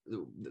get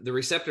the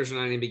receptors? Are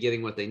not going to be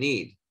getting what they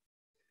need,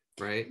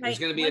 right? There's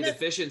going to be a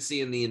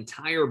deficiency in the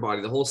entire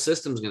body. The whole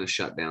system's going to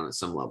shut down at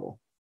some level.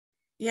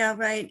 Yeah,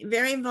 right.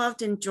 Very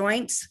involved in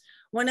joints.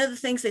 One of the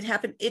things that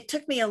happened, it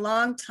took me a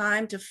long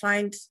time to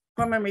find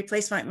hormone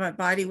replacement my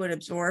body would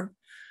absorb.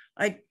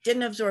 I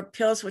didn't absorb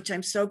pills, which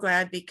I'm so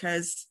glad,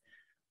 because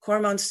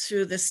hormones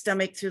through the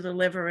stomach, through the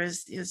liver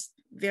is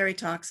very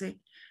toxic.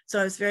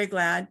 So I was very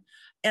glad.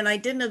 And I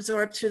didn't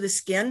absorb through the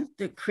skin,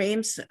 the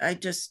creams.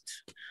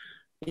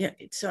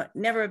 So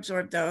never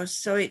absorbed those.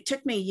 So it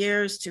took me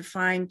years to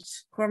find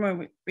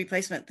hormone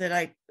replacement that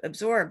I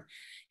absorb.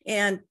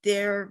 And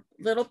they're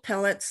little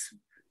pellets.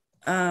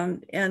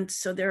 And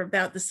so they're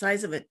about the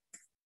size of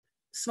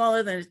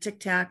smaller than a Tic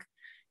Tac.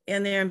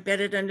 And they're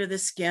embedded under the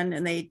skin,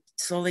 and they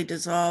slowly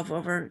dissolve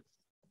over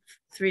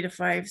 3 to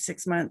 5,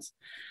 6 months.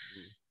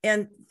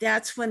 And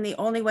that's when the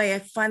only way I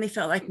finally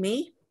felt like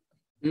me.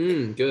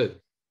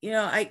 Good.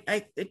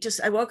 I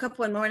woke up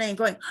one morning and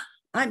going,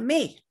 I'm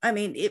me. I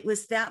mean, it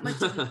was that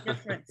much of a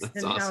difference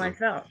than awesome. How I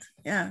felt.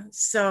 Yeah.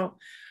 So,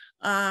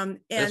 and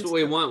that's what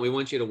we want. We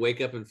want you to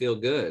wake up and feel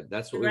good.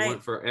 That's what we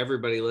want for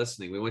everybody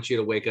listening. We want you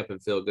to wake up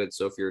and feel good.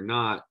 So if you're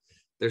not,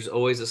 there's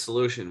always a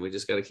solution. We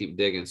just got to keep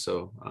digging.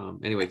 So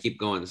anyway, keep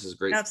going. This is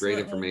great,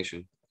 Absolutely. Great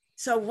information.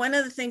 So one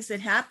of the things that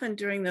happened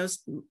during those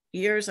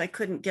years I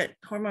couldn't get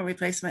hormone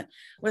replacement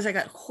was I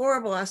got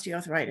horrible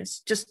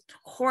osteoarthritis, just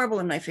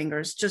horrible in my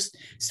fingers, just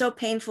so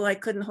painful I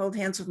couldn't hold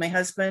hands with my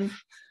husband.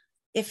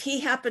 If he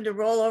happened to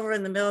roll over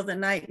in the middle of the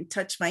night and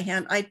touch my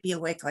hand, I'd be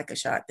awake like a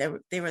shot.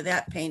 They were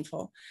that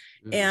painful.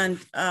 And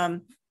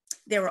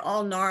they were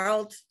all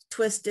gnarled,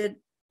 twisted,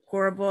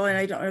 horrible. And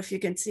I don't know if you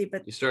can see,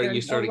 but you started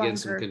getting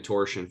some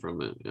contortion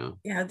from it.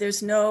 Yeah.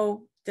 There's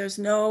no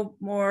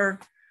more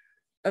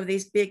of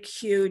these big,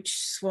 huge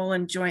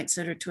swollen joints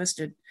that are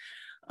twisted.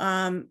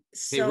 So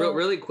hey,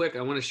 really quick,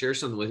 I want to share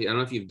something with you. I don't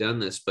know if you've done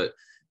this, but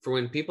for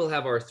when people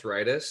have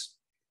arthritis,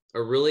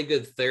 a really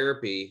good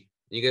therapy,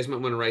 you guys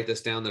might want to write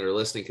this down that are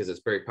listening because it's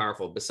very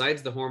powerful.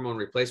 Besides the hormone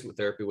replacement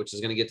therapy, which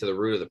is going to get to the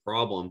root of the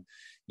problem,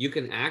 you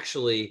can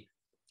actually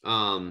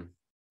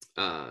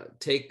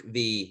take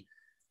the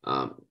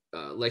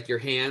like your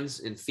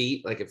hands and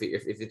feet, like if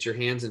it's your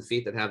hands and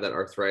feet that have that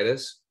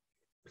arthritis,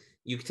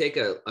 you take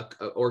a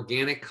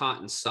organic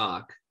cotton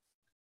sock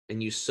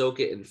and you soak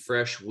it in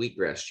fresh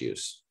wheatgrass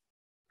juice.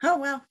 Oh,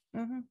 well.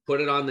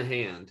 Put it on the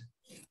hand.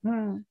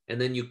 And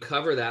then you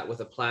cover that with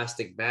a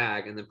plastic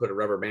bag and then put a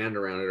rubber band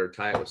around it or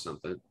tie it with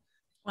something.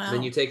 Wow. And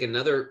then you take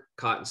another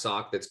cotton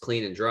sock that's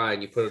clean and dry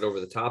and you put it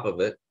over the top of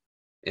it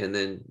and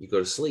then you go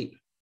to sleep.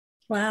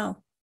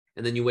 Wow.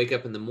 And then you wake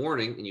up in the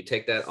morning and you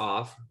take that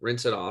off,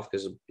 rinse it off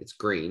because it's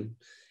green.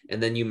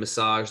 And then you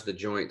massage the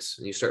joints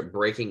and you start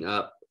breaking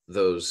up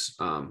those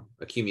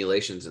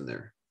accumulations in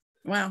there.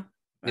 Wow.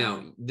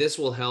 Now, this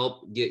will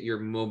help get your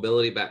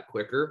mobility back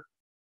quicker.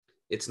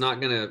 It's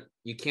not going to,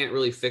 you can't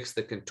really fix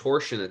the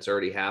contortion that's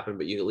already happened,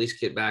 but you at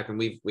least get back.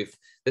 And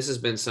this has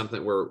been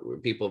something where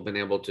people have been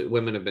able to,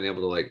 women have been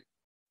able to like,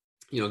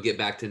 get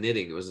back to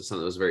knitting. It was something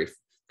that was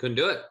couldn't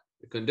do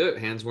it.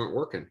 Hands weren't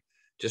working,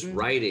 just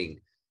writing,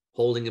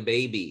 holding a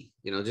baby,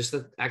 just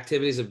the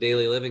activities of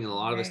daily living. And a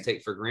lot of us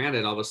take for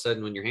granted. All of a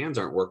sudden, when your hands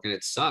aren't working,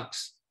 it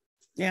sucks.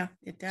 Yeah,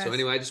 it does. So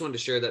anyway, I just wanted to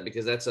share that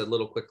because that's a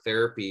little quick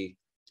therapy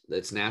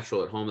that's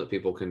natural at home that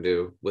people can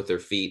do with their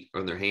feet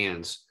on their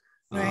hands.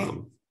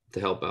 To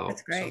help out.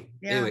 That's great.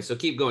 So, anyway, so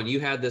keep going. You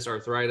had this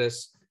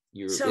arthritis.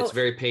 It's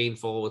very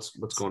painful.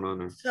 What's going on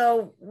there?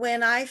 So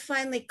when I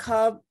finally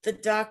called the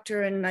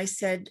doctor and I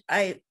said,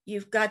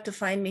 you've got to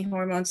find me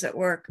hormones that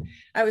work,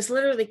 I was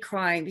literally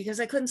crying because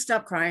I couldn't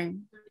stop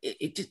crying.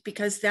 Just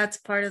because that's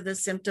part of the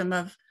symptom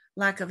of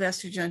lack of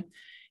estrogen.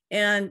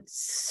 And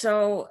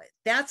so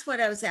that's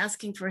what I was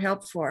asking for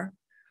help for,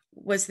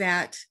 was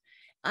that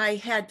I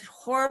had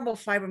horrible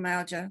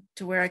fibromyalgia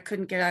to where I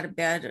couldn't get out of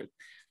bed.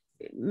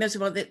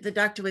 Miserable. The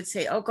doctor would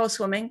say, "Oh, go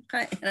swimming,"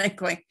 and I'm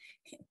going,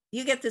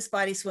 "You get this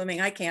body swimming,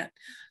 I can't."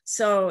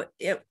 So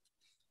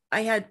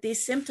I had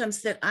these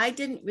symptoms that I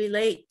didn't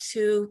relate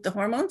to the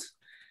hormones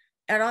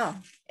at all,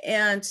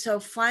 and so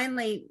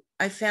finally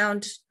I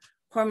found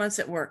hormones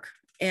that work,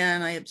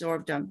 and I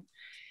absorbed them.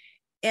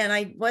 And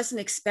I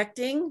wasn't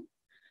expecting.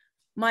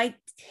 My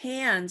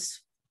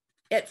hands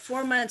at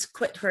 4 months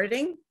quit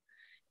hurting,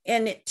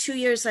 and at 2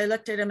 years I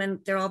looked at them and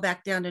they're all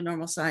back down to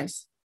normal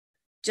size,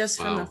 just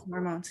from the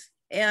hormones.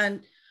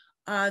 And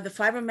the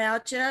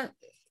fibromyalgia,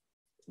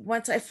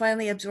 once I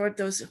finally absorbed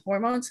those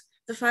hormones,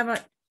 the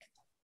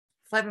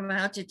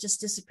fibromyalgia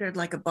just disappeared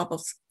like a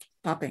bubble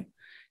popping,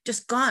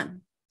 just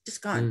gone.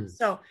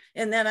 So,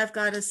 and then I've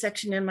got a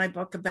section in my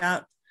book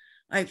about,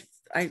 I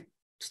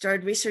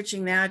started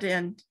researching that,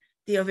 and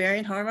the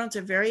ovarian hormones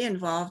are very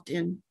involved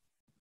in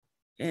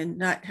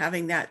not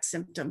having that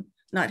symptom,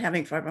 not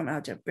having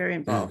fibromyalgia, very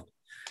involved.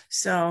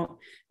 So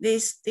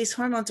these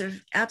hormones are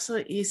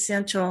absolutely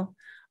essential.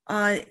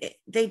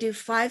 They do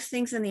 5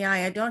 things in the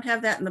eye. I don't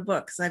have that in the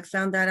book because I've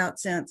found that out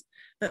since,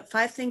 but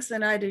 5 things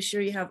in the eye to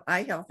ensure you have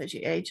eye health as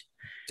you age.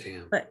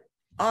 Damn. But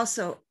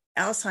also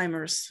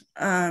Alzheimer's,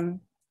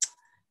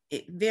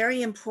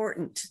 very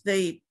important.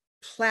 The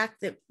plaque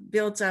that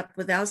builds up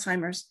with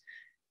Alzheimer's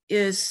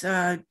is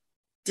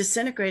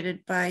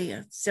disintegrated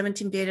by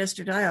 17-beta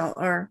estradiol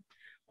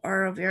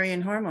or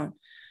ovarian hormone.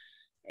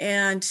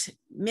 And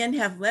men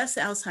have less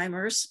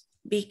Alzheimer's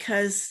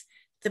because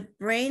the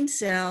brain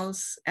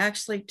cells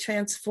actually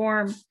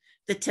transform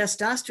the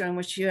testosterone,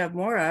 which you have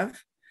more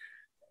of,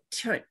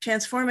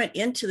 transform it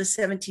into the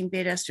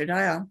 17-beta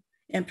estradiol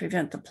and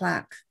prevent the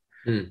plaque.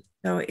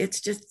 So it's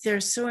just,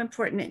 they're so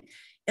important.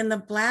 In the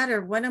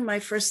bladder, one of my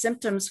first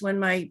symptoms when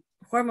my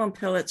hormone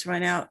pellets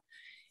run out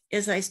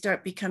is I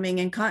start becoming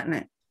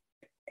incontinent.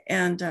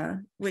 And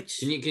which...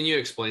 Can you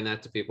explain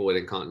that to people what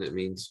incontinent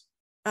means?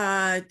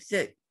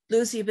 That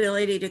lose the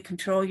ability to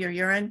control your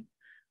urine,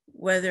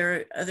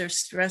 whether other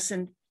stress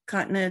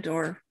incontinent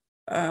or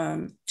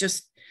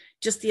just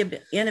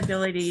the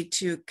inability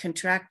to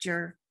contract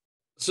your.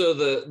 So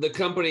the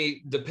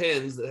company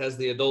Depends that has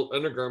the adult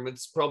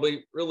undergarments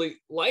probably really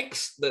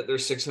likes that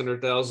there's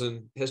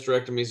 600,000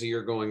 hysterectomies a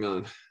year going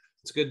on.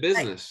 It's good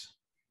business.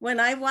 When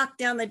I walk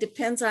down the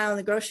Depends aisle in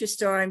the grocery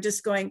store, I'm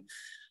just going,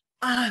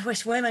 I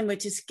wish women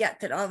would just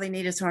get that all they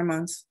need is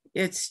hormones.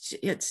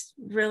 It's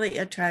really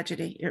a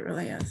tragedy. It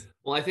really is.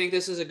 Well, I think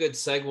this is a good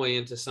segue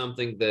into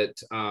something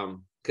that,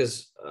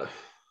 because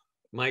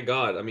my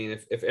God, I mean,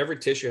 if every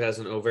tissue has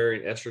an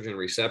ovarian estrogen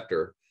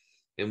receptor,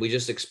 and we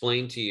just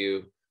explained to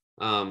you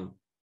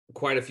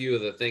quite a few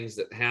of the things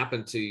that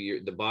happen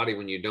to the body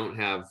when you don't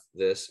have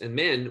this. And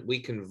men, we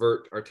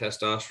convert our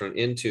testosterone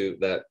into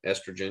that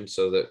estrogen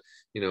so that,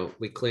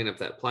 we clean up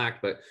that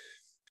plaque. But,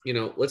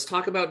 let's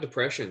talk about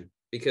depression,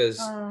 because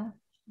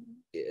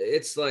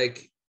it's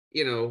like,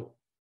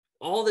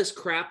 all this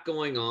crap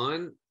going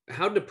on.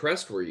 How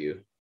depressed were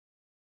you?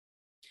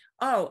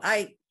 Oh,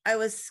 I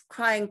was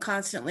crying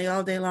constantly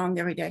all day long,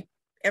 every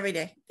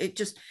day. It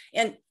just,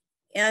 and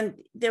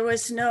there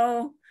was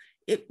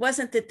it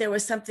wasn't that there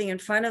was something in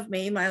front of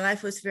me. My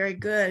life was very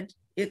good.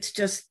 It's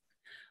just,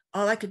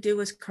 all I could do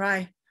was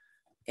cry,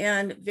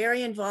 and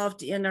very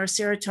involved in our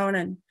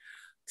serotonin.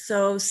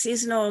 So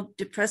seasonal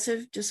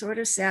depressive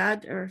disorder,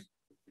 SAD, or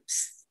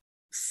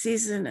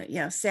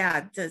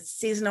SAD, the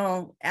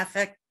seasonal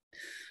affect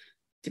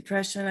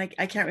depression.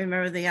 I can't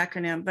remember the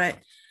acronym, but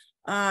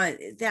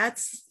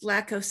that's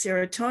lack of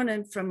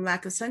serotonin from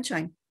lack of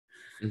sunshine.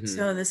 Mm-hmm.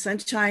 So the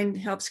sunshine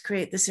helps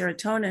create the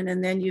serotonin,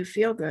 and then you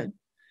feel good.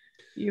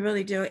 You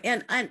really do.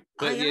 But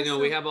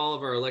we have all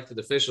of our elected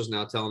officials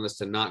now telling us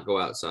to not go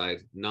outside,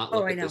 not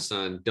look at the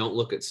sun, don't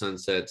look at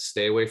sunsets,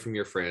 stay away from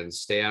your friends,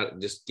 stay out,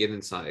 just get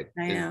inside.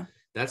 I know.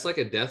 That's like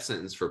a death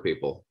sentence for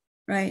people.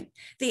 Right.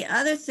 The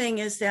other thing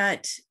is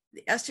that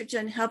the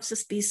estrogen helps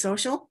us be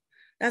social.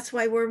 That's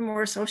why we're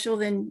more social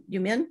than you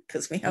men,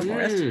 because we have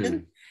more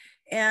estrogen.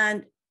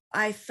 And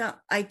I felt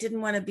I didn't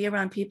want to be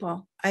around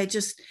people.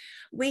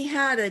 We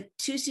had a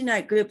Tuesday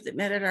night group that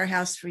met at our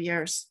house for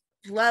years.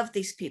 Love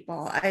these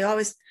people.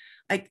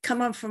 I'd come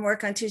home from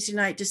work on Tuesday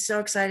night, just so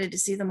excited to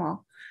see them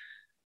all,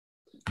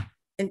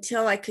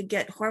 until I could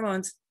get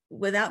hormones.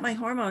 Without my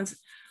hormones,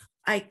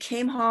 I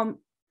came home,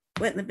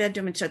 went in the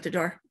bedroom and shut the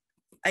door.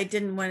 I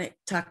didn't want to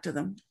talk to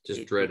them.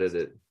 Just dreaded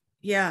it.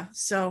 Yeah.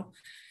 So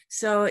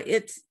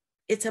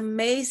it's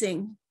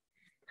amazing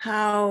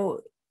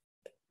how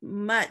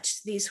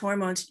much these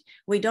hormones,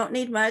 we don't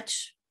need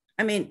much.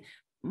 I mean,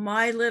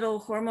 my little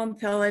hormone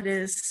pellet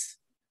is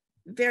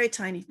very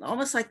tiny,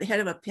 almost like the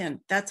head of a pin.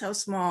 That's how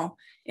small,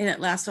 and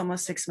it lasts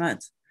almost 6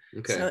 months.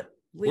 Okay. So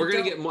we're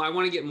going to get more. I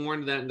want to get more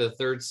into that in the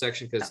third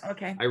section, because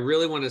I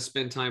really want to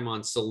spend time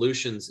on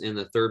solutions in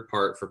the third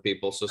part for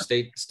people. So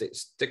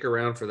stick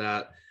around for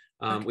that.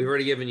 We've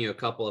already given you a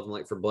couple of them,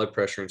 like for blood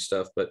pressure and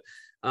stuff, but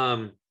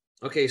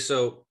okay.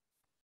 So,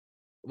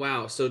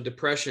 wow. So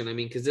depression, I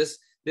mean, because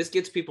this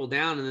gets people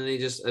down, and then they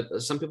just,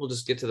 some people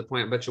just get to the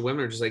point, I bet you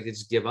women are just like, they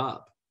just give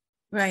up.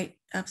 Right.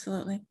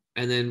 Absolutely.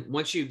 And then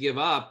once you give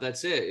up,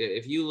 that's it.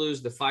 If you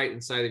lose the fight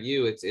inside of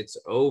you, it's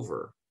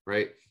over,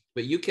 right?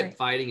 But you kept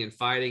fighting and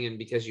fighting, and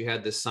because you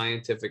had this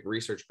scientific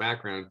research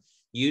background,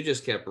 you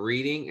just kept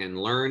reading and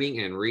learning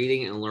and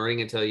reading and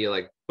learning until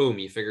you boom,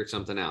 you figured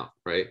something out,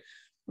 right?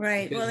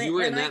 Right. Because you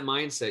were in that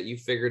mindset, you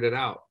figured it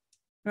out.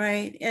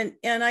 Right.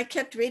 And I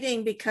kept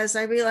reading because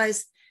I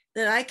realized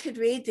that I could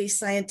read these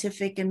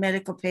scientific and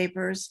medical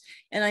papers,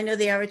 and I know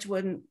the average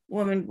woman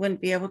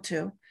wouldn't be able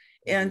to.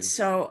 And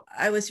so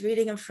I was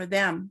reading them for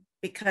them,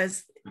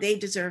 because they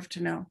deserve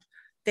to know.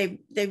 They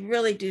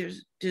really do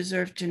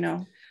deserve to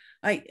know.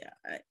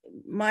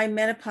 My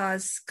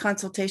menopause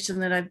consultation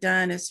that I've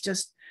done is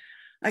just,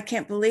 I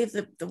can't believe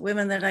the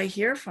women that I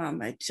hear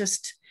from.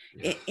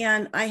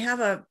 And I have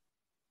a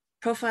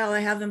profile I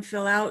have them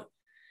fill out,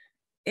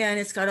 and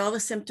it's got all the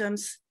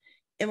symptoms.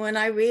 And when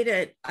I read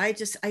it, I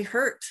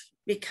hurt,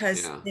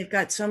 because they've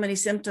got so many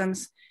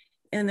symptoms,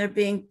 and they're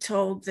being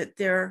told that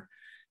their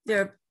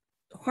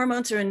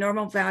hormones are in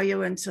normal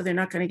value, and so they're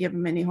not going to give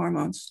them any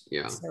hormones.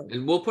 Yeah. So.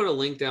 And we'll put a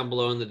link down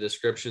below in the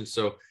description.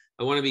 So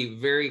I want to be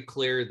very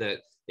clear that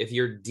if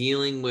you're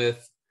dealing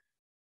with,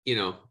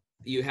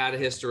 you had a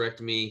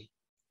hysterectomy,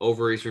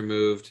 ovaries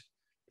removed,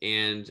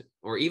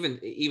 or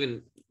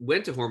even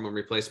went to hormone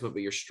replacement,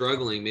 but you're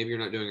struggling, maybe you're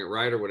not doing it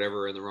right or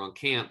whatever, in the wrong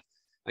camp.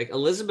 Like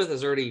Elizabeth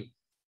has already,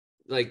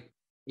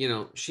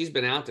 she's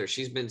been out there.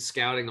 She's been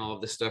scouting all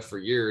of this stuff for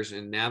years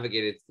and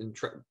navigated and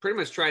pretty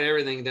much tried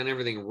everything, done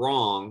everything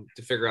wrong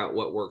to figure out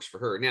what works for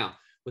her. Now,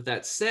 with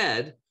that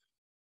said,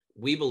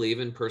 we believe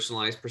in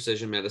personalized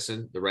precision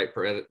medicine, the right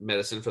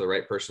medicine for the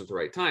right person at the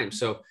right time.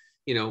 So,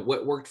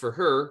 what worked for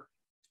her,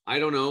 I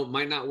don't know,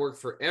 might not work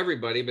for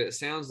everybody, but it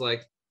sounds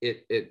like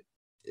it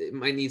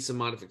might need some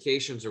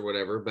modifications or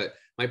whatever. But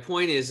my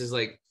point is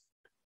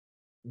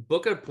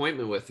book an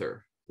appointment with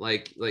her.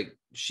 Like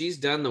she's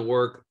done the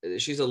work.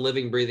 She's a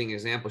living, breathing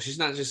example. She's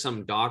not just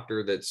some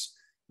doctor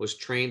was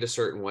trained a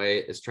certain way,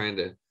 is trying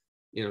to,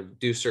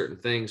 do certain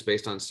things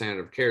based on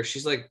standard of care.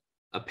 She's like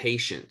a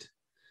patient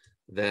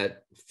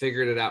that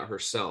figured it out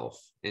herself.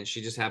 And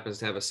she just happens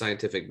to have a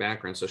scientific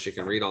background, so she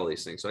can read all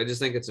these things. So I just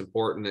think it's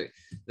important that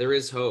there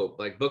is hope.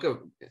 Like book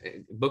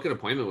an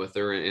appointment with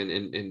her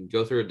and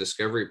go through a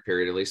discovery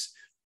period, at least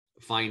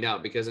find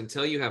out, because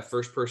until you have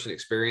first person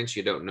experience,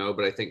 you don't know.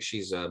 But I think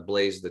she's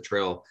blazed the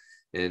trail,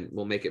 and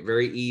will make it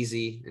very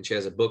easy. And she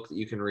has a book that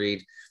you can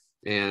read.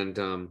 And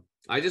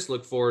I just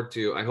look forward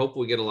I hope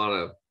we get a lot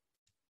of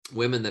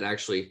women that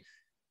actually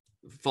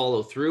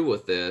follow through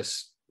with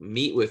this,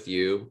 meet with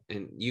you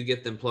and you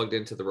get them plugged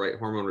into the right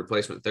hormone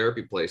replacement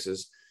therapy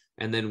places.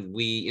 And then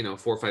we,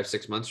 4, 5,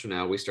 6 months from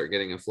now, we start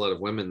getting a flood of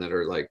women that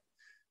are like,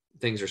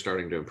 things are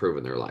starting to improve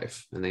in their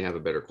life and they have a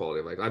better quality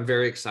of life. I'm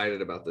very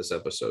excited about this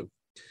episode.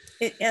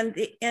 And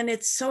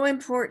it's so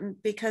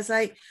important because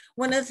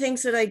one of the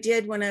things that I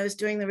did when I was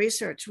doing the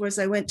research was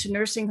I went to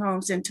nursing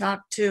homes and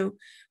talked to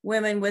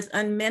women with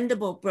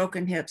unmendable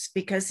broken hips,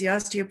 because the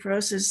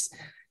osteoporosis,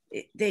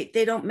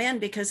 they don't mend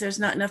because there's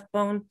not enough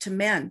bone to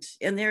mend,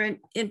 and they're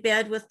in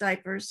bed with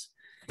diapers,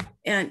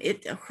 and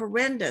it's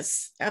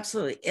horrendous,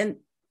 absolutely. And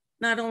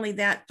not only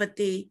that, but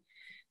the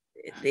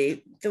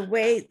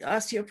way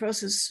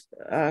osteoporosis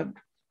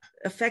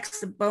affects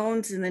the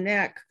bones in the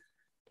neck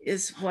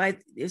is why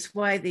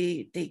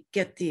they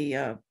get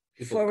the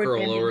people forward curl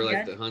bending over head.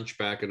 like the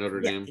hunchback of Notre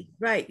Dame.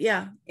 Right.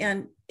 Yeah.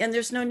 And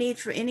there's no need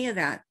for any of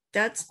that.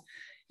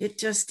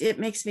 It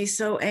makes me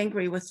so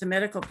angry with the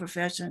medical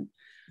profession.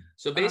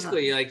 So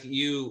basically, like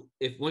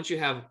once you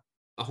have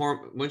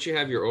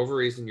your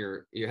ovaries and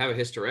you have a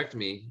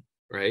hysterectomy,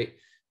 right?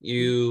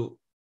 You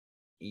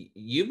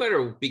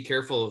better be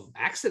careful of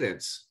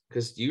accidents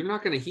because you're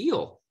not going to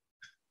heal.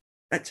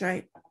 That's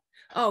right.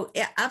 Oh,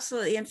 yeah,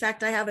 absolutely. In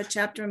fact, I have a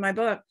chapter in my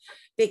book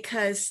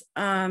because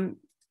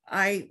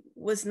I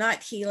was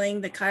not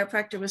healing. The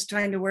chiropractor was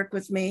trying to work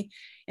with me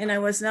and I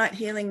was not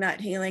healing.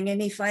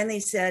 And he finally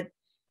said,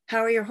 "How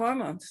are your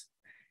hormones?"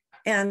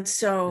 And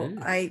so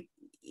I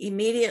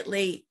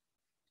immediately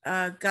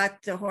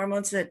got the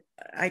hormones that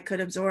I could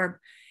absorb.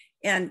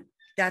 And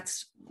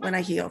that's when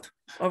I healed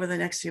over the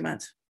next few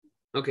months.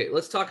 Okay,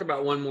 let's talk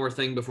about one more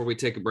thing before we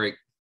take a break.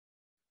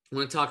 I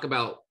want to talk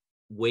about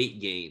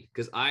weight gain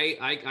because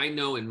I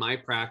know in my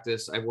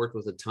practice I've worked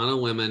with a ton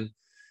of women,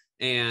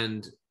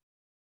 and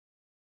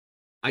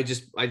I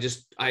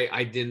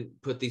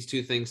didn't put these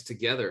two things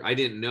together. I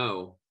didn't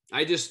know.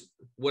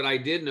 What I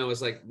did know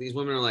is like these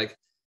women are like,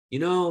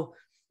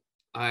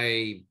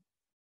 I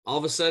all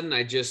of a sudden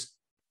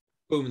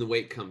boom, the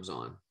weight comes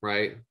on,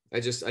 right? I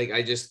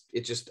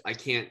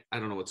can't, I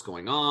don't know what's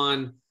going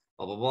on,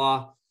 blah, blah,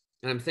 blah.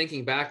 And I'm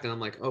thinking back and I'm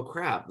like, oh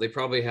crap, they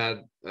probably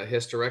had a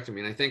hysterectomy.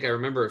 And I think I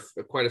remember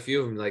quite a few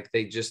of them, like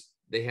they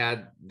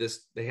had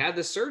this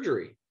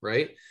surgery,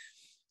 right?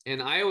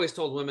 And I always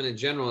told women in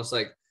general, it's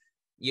like,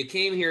 you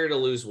came here to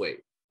lose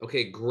weight.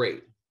 Okay,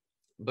 great.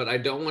 But I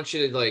don't want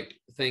you to like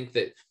think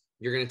that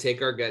you're going to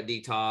take our gut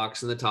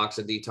detox and the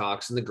toxin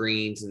detox and the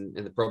greens and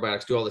the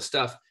probiotics, do all this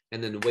stuff,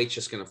 and then the weight's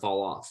just going to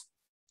fall off.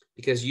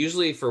 Because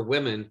usually for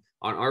women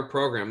on our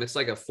program, it's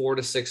like a 4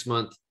 to 6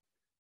 month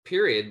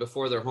period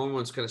before their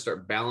hormones kind of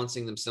start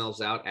balancing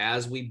themselves out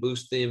as we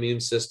boost the immune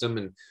system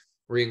and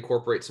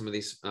reincorporate some of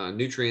these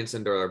nutrients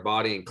into our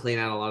body and clean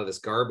out a lot of this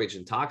garbage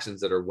and toxins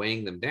that are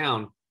weighing them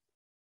down,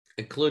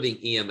 including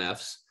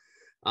EMFs,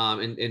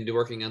 and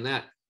working on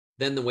that.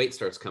 Then the weight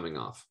starts coming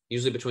off,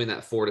 usually between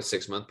that 4 to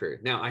 6 month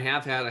period. Now I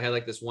had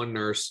like this one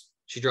nurse,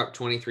 she dropped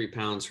 23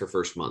 pounds her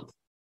first month,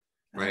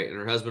 right? And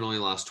her husband only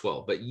lost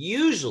 12, but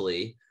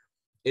usually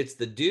it's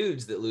the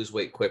dudes that lose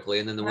weight quickly.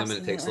 And then the women,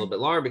 it takes a little bit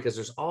longer because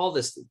there's all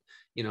this,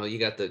 you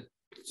got the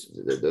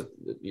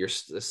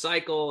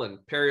cycle and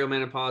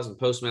perimenopause and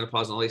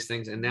postmenopause and all these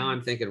things. And now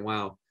I'm thinking,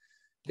 wow,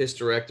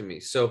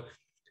 hysterectomy. So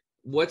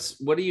what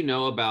do you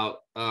know about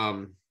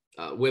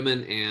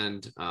women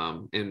and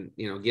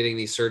getting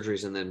these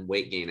surgeries and then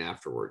weight gain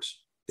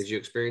afterwards? Did you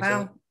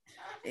experience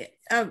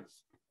that?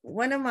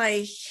 One of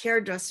my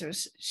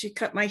hairdressers, she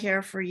cut my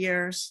hair for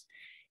years,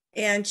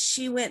 and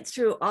she went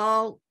through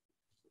all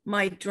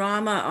my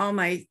drama, all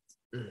my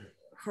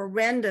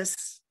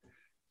horrendous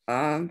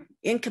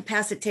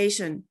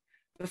incapacitation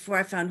before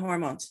I found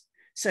hormones.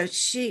 So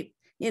she,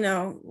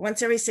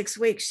 once every 6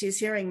 weeks, she's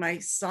hearing my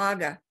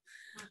saga.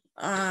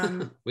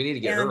 We need to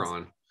get her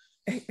on.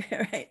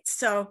 Right.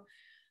 So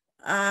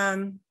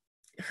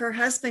her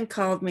husband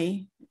called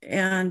me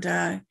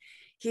and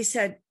he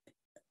said,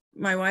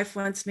 "My wife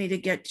wants me to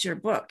get your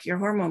book, your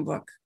hormone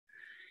book."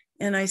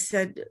 And I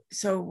said,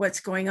 "So what's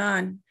going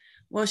on?"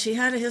 "Well, she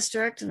had a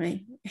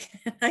hysterectomy."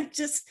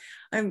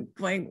 I'm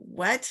going,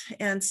 "What?"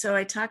 And so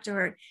I talked to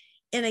her.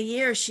 In a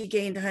year, she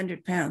gained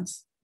 100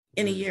 pounds.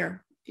 In a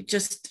year. It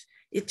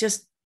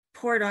just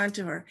poured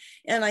onto her.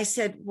 And I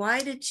said,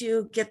 "Why did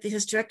you get the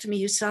hysterectomy?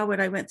 You saw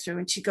what I went through."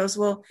 And she goes,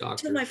 "Well,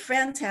 two of my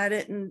friends had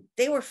it and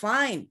they were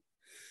fine."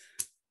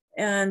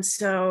 And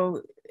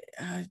so,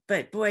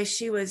 but boy,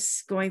 she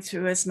was going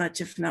through as much,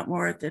 if not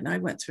more, than I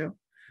went through.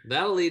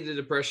 That'll lead to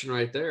depression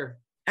right there.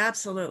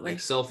 Absolutely.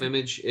 Like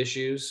self-image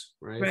issues,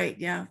 right? Right.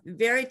 Yeah.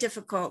 Very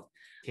difficult.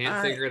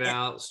 Can't figure it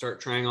out. Start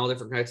trying all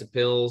different kinds of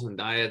pills and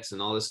diets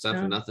and all this stuff,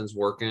 and nothing's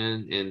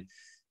working. And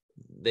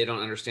they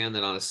don't understand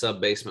that on a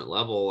sub-basement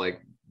level,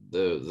 like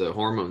the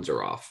hormones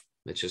are off.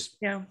 It's just,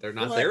 they're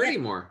not there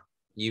anymore.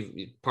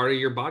 Part of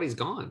your body's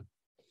gone.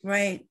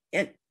 Right.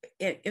 And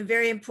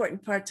very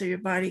important parts of your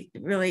body,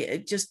 really.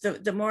 It just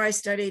the more I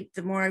studied,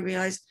 the more I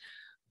realized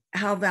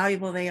how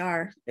valuable they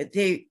are.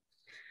 They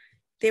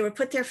were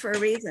put there for a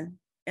reason.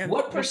 And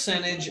what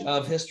percentage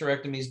of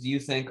hysterectomies do you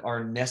think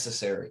are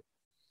necessary?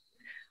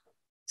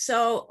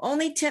 So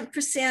only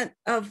 10%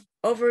 of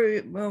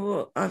ovary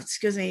removal,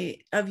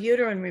 of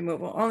uterine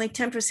removal, only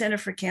 10% are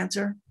for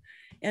cancer,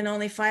 and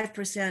only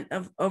 5%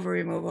 of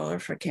ovary removal are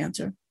for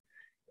cancer.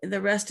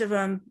 The rest of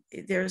them,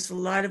 there's a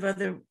lot of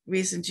other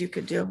reasons you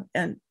could do,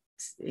 and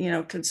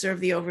conserve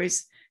the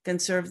ovaries,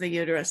 conserve the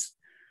uterus.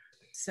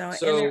 So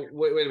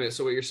wait a minute.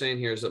 So what you're saying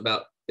here is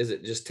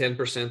it just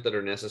 10% that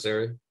are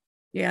necessary?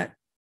 Yeah,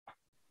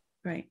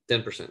 right.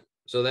 10%.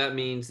 So that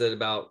means that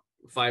about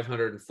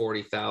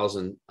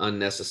 540,000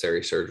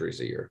 unnecessary surgeries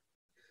a year.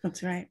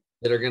 That's right.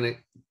 That are going to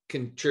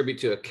contribute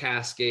to a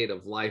cascade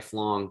of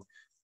lifelong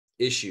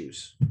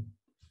issues,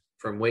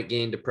 from weight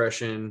gain,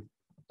 depression,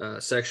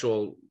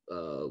 sexual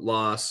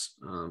loss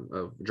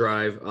of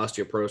drive,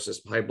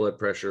 osteoporosis, high blood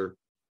pressure,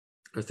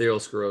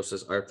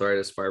 arteriosclerosis,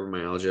 arthritis,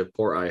 fibromyalgia,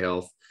 poor eye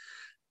health, ...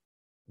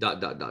 down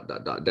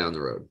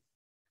the road.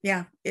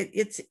 Yeah,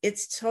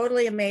 it's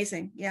totally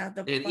amazing. Yeah.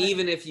 And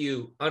even if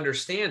you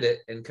understand it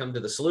and come to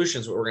the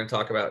solutions, what we're going to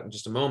talk about in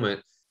just a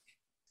moment,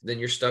 then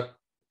you're stuck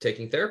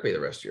taking therapy the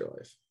rest of your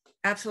life.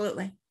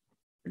 Absolutely.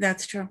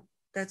 That's true.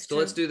 So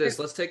let's do this.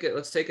 Let's take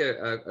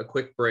a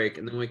quick break.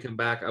 And then when we come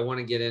back, I want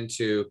to get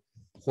into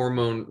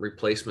hormone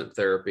replacement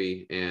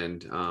therapy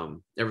and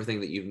everything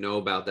that you know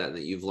about that and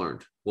that you've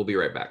learned. We'll be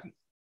right back.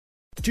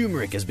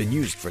 Turmeric has been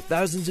used for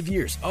thousands of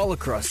years all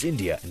across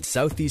India and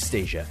Southeast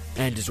Asia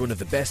and is one of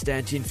the best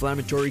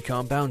anti-inflammatory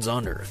compounds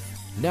on Earth.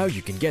 Now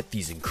you can get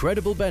these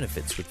incredible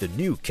benefits with the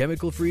new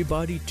chemical-free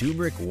body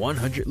Turmeric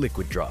 100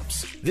 liquid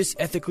drops. This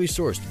ethically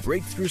sourced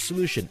breakthrough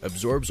solution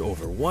absorbs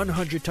over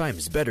 100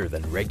 times better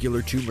than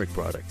regular turmeric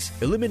products,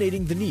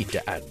 eliminating the need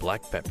to add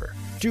black pepper.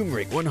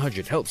 Turmeric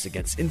 100 helps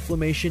against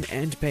inflammation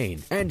and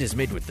pain and is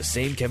made with the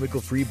same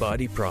chemical-free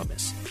body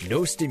promise.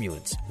 No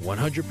stimulants,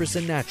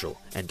 100% natural,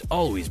 and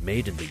always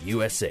made in the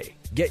USA.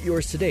 Get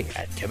yours today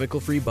at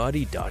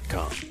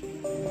chemicalfreebody.com.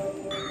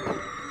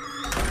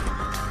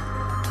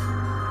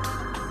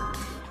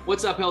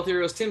 What's up, Health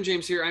Heroes? Tim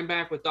James here. I'm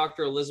back with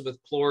Dr. Elizabeth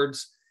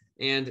Plords,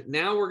 and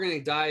now we're going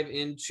to dive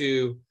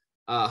into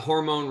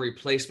hormone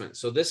replacement.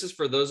 So this is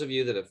for those of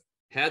you that have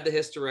had the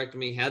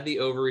hysterectomy, had the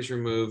ovaries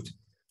removed.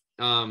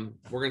 We're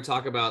going to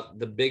talk about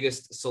the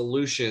biggest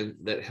solution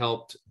that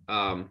helped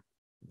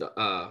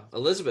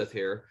Elizabeth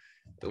here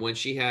when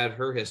she had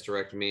her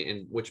hysterectomy,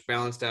 and which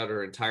balanced out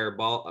her entire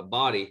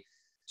body.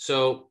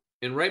 So,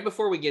 and right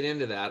before we get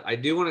into that, I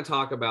do want to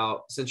talk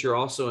about, since you're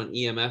also an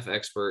EMF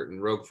expert in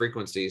rogue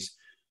frequencies,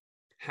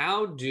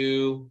 how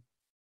do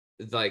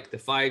like the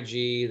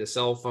 5G, the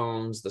cell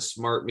phones, the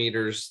smart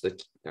meters,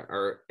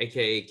 or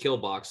AKA kill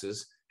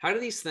boxes, how do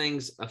these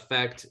things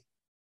affect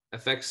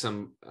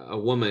a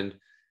woman?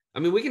 I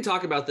mean, we can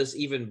talk about this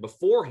even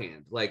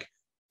beforehand, like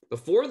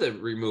before the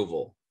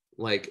removal.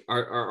 Like,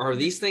 are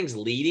these things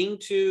leading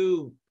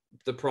to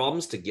the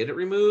problems to get it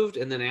removed?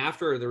 And then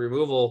after the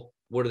removal,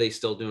 what are they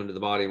still doing to the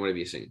body? And what have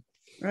you seen?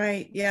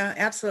 Right. Yeah,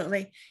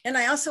 absolutely. And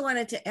I also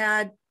wanted to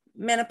add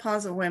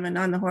menopausal women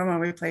on the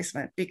hormone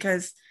replacement,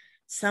 because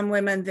some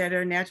women that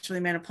are naturally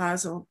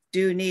menopausal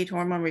do need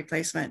hormone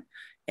replacement,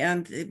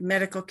 and the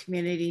medical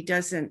community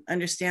doesn't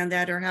understand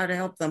that or how to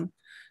help them.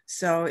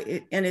 So,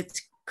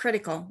 it's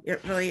critical.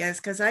 It really is,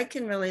 because I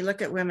can really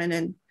look at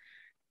women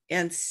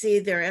and see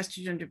they're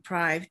estrogen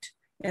deprived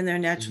and they're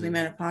naturally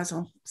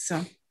menopausal.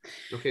 So,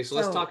 okay, so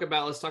let's talk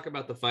about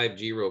the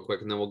 5G real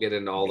quick, and then we'll get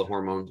into all the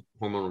hormone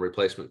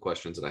replacement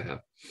questions that I have.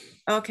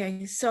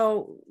 Okay,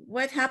 so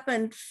what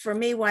happened for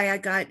me, why I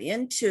got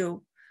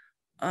into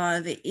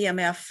the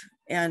EMF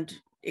and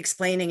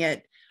explaining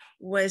it,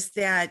 was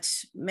that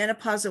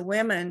menopausal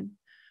women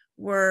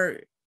were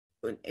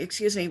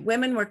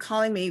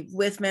calling me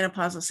with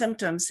menopausal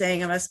symptoms,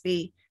 saying I must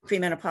be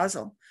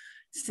premenopausal,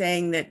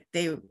 saying that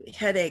they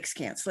headaches,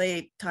 can't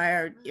sleep,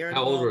 tired,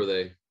 irritable. How old were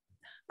they?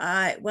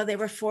 Well, they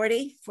were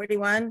 40,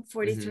 41,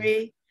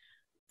 43.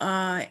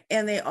 And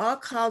they all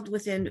called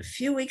within a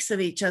few weeks of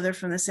each other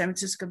from the San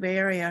Francisco Bay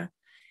Area.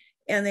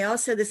 And they all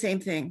said the same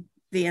thing: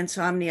 the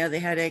insomnia, the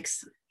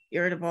headaches,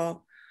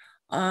 irritable.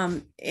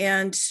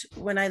 And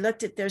when I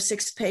looked at their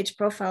 6-page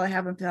profile I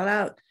have them filled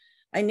out,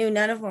 I knew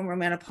none of them were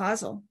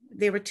menopausal.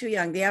 They were too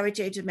young. The average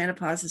age of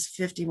menopause is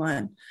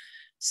 51.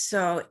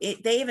 So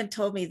they even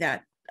told me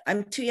that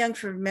I'm too young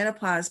for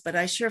menopause, but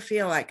I sure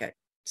feel like it.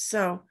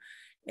 So,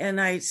 and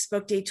I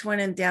spoke to each one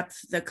in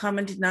depth. The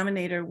common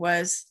denominator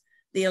was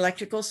the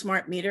electrical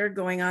smart meter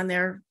going on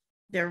their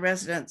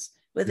residence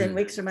within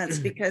weeks or months,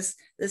 because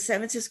the San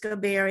Francisco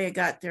Bay Area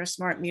got their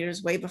smart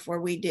meters way before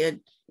we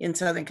did in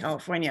Southern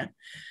California.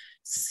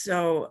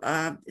 So,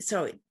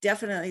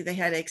 definitely the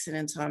headaches and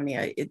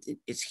insomnia,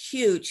 it's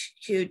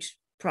huge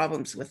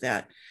problems with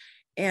that.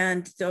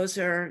 And those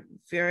are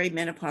very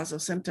menopausal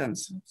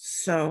symptoms.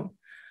 So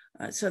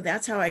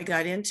that's how I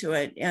got into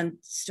it and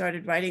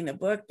started writing the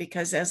book,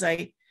 because as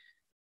I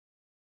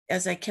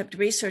kept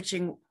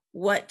researching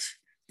what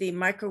the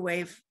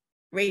microwave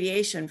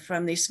radiation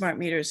from these smart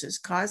meters is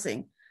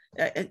causing,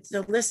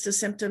 the list of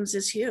symptoms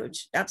is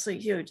huge,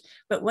 absolutely huge.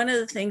 But one of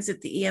the things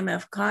that the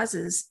EMF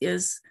causes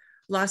is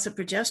loss of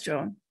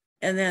progesterone.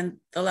 And then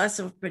the loss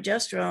of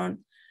progesterone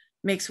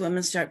makes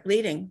women start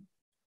bleeding.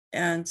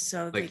 And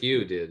so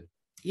you did.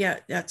 Yeah,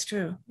 that's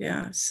true.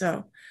 Yeah.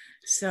 So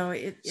So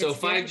it's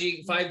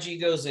very,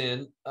 5G goes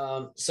in.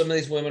 Some of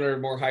these women are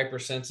more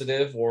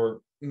hypersensitive,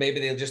 or maybe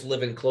they just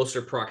live in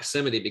closer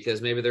proximity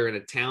because maybe they're in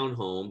a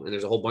townhome and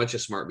there's a whole bunch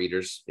of smart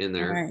meters in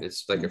there. right.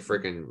 It's like a Mhm.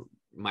 freaking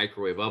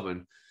microwave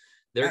oven.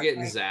 They're That's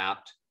getting right.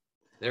 zapped.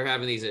 They're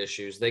having these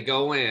issues. They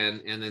go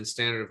in, and then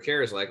standard of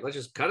care is like, let's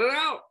just cut it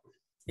out.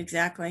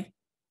 Exactly.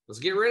 Let's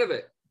get rid of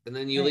it. And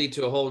then you Right. lead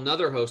to a whole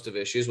nother host of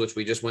issues, which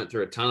we just went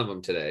through a ton of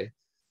them today.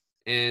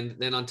 And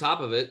then on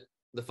top of it,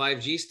 the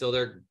 5G still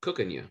there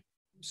cooking you.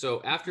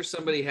 So after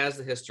somebody has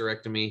the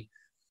hysterectomy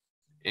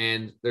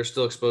and they're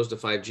still exposed to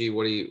 5G,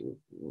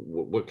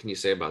 what can you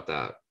say about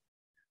that?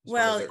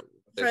 Well,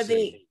 for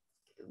the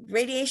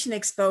radiation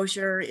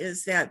exposure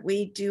is that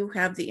we do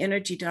have the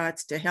energy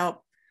dots to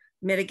help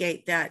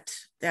mitigate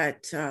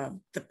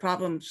the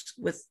problems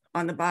with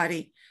on the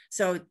body.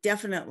 So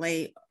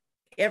definitely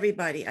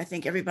I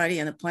think everybody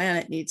on the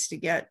planet needs to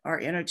get our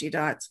energy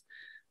dots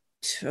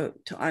to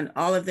on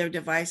all of their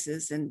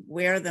devices and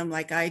wear them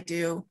like I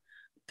do.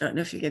 Don't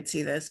know if you can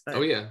see this, but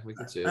oh yeah, we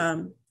can see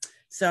it.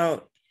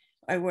 So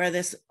I wear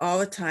this all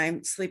the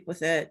time, sleep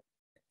with it,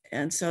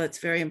 and so it's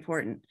very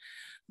important.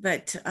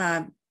 But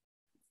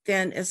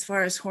then, as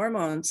far as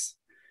hormones,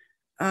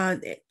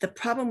 the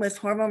problem with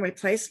hormone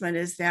replacement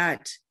is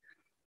that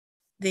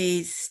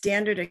the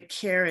standard of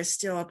care is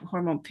still a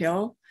hormone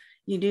pill.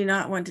 You do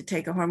not want to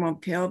take a hormone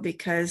pill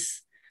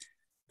because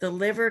the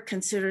liver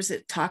considers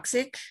it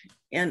toxic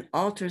and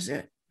alters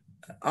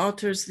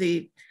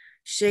the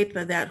shape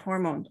of that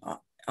hormone,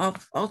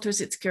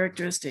 alters its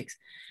characteristics.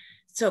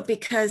 So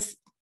because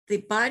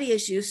the body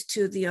is used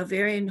to the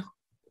ovarian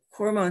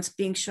hormones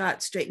being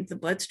shot straight into the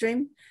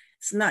bloodstream,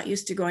 it's not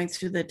used to going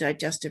through the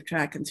digestive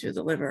tract and through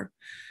the liver.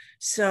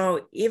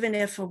 So even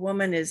if a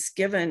woman is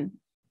given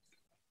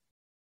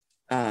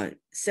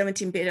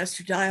 17-beta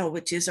estradiol,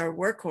 which is our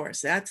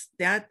workhorse,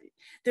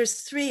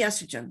 there's 3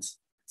 estrogens.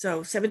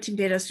 So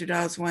 17-beta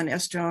estradiol is one,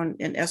 estrone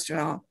and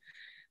estradiol.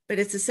 But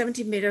it's the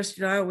 17-beta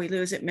estradiol we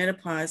lose at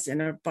menopause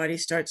and our body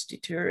starts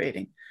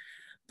deteriorating.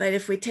 But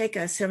if we take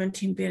a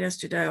 17-beta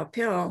estradiol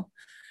pill,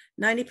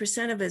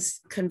 90% of it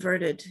is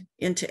converted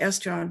into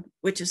estrone,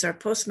 which is our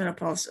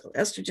postmenopausal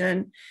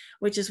estrogen,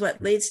 which is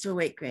what leads to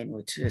weight gain,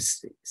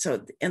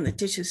 and the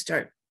tissues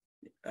start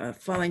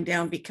falling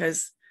down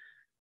because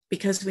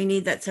we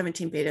need that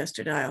 17-beta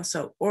estradiol.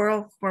 So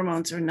oral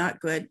hormones are not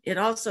good. It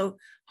also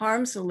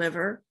harms the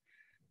liver.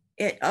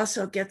 It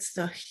also gets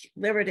the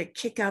liver to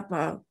kick up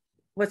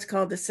what's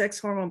called the sex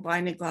hormone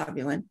binding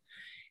globulin.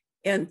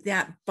 And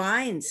that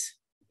binds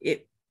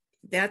it.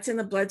 That's in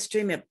the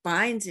bloodstream. It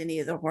binds any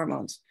of the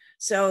hormones.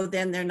 So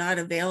then they're not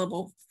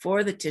available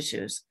for the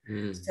tissues.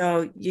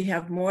 So you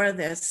have more of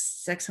this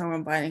sex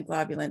hormone binding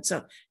globulin.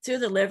 So through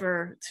the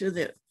liver, through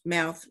the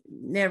mouth,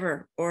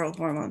 never oral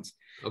hormones.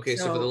 Okay,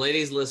 so for the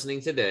ladies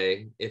listening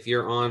today, if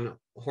you're on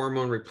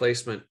hormone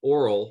replacement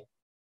oral,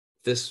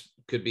 this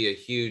could be a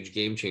huge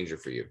game changer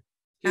for you.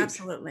 Huge.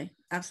 Absolutely.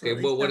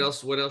 Okay, well, what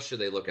else should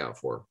they look out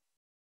for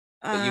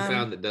that you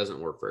found that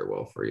doesn't work very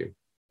well for you?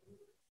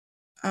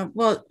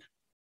 Well,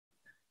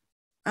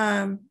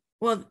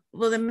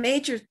 the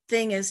major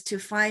thing is to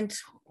find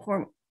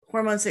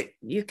hormones that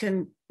you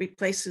can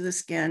replace through the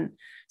skin.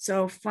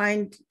 So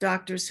find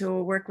doctors who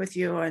will work with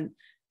you on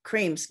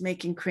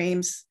making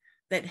creams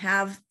that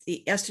have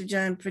the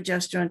estrogen,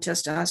 progesterone,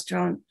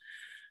 testosterone,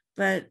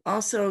 but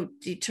also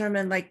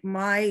determine, like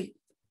my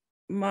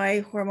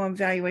hormone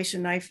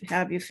evaluation I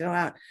have you fill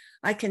out.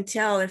 I can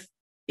tell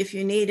if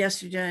you need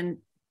estrogen,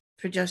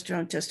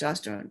 progesterone,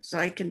 testosterone. So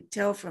I can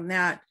tell from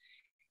that.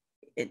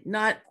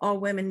 Not all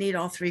women need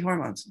all 3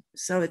 hormones.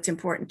 So it's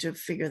important to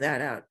figure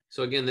that out.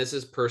 So again, this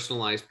is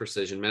personalized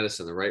precision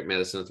medicine, the right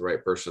medicine at the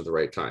right person at the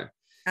right time.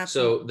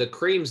 Absolutely. So the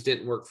creams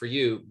didn't work for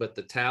you, but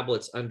the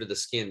tablets under the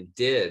skin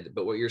did.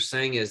 But what you're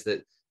saying is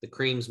that the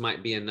creams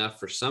might be enough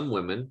for some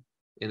women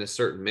in a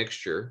certain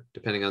mixture,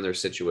 depending on their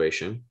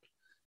situation.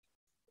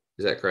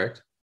 Is that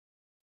correct?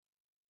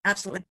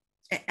 Absolutely.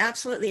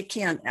 Absolutely, it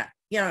can.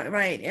 Yeah,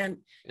 right. And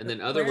then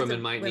other women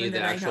might need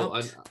the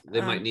actual, they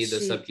might need the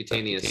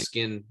subcutaneous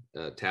skin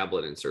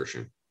tablet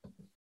insertion.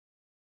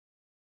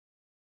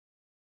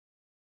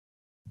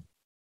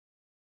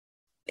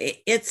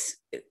 It's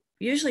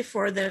usually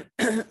for the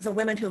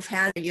women who've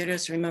had their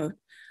uterus removed.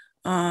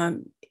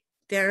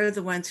 They're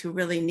the ones who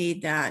really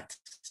need that.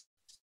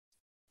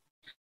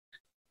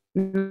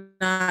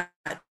 Not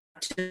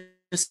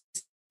just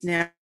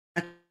naturally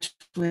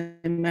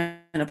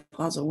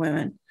menopausal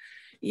women.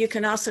 You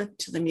can also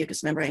to the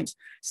mucous membranes.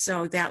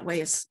 So that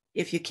way is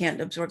if you can't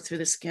absorb through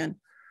the skin.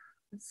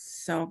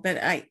 So, but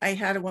I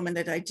had a woman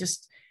that can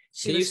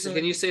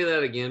you say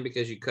that again?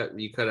 Because you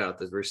cut out,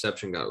 the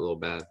reception got a little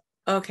bad.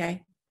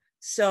 Okay.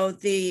 So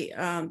the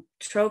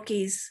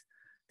troches,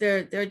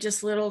 they're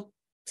just little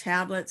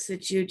tablets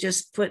that you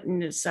just put in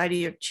the side of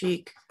your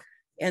cheek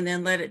and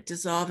then let it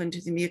dissolve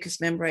into the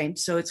mucous membrane.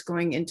 So it's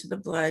going into the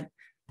blood,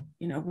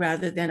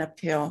 rather than a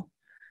pill.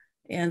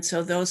 And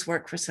so those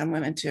work for some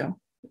women too.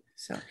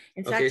 So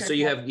in fact, so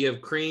you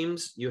have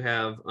creams, you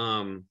have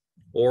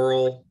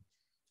oral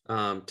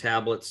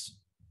tablets,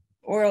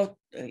 oral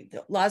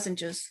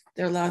lozenges.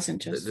 They're that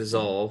lozenges.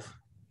 dissolve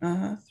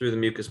Uh-huh. through the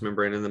mucous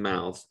membrane in the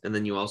mouth, and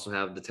then you also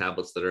have the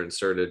tablets that are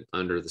inserted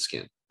under the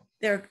skin.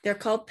 They're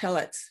called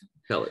pellets.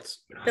 Pellets.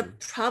 The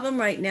problem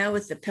right now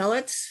with the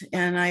pellets,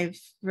 and I've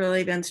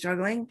really been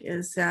struggling,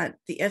 is that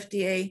the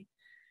FDA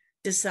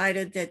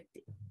decided that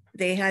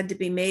they had to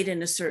be made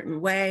in a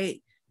certain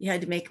way. You had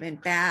to make them in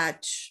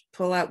batch,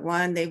 pull out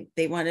one.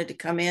 They wanted to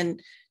come in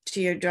to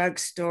your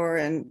drugstore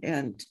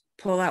and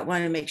pull out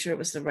one and make sure it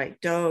was the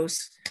right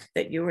dose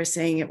that you were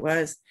saying it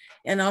was,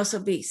 and also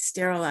be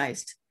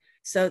sterilized.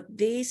 So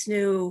these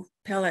new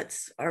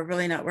pellets are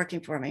really not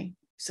working for me.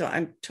 So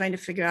I'm trying to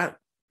figure out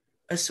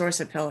a source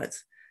of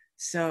pellets.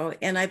 So,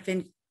 and I've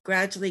been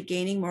gradually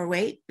gaining more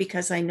weight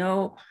because I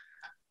know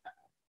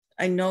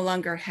I no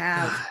longer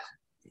have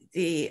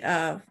the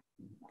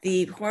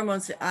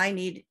hormones that I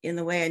need in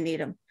the way I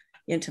need them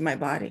into my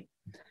body.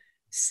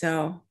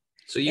 So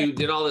you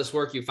did all this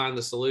work, you found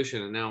the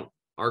solution, and now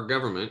our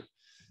government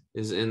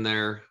is in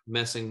there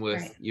messing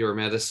with Right. your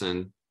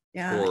medicine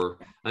for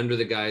under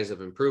the guise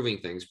of improving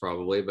things,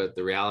 probably. But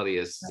the reality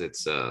is,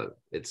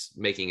 it's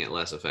making it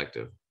less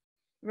effective.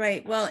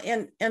 Right. Well,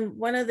 and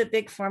one of the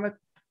big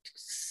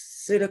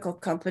pharmaceutical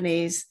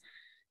companies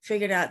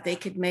figured out they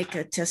could make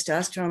a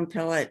testosterone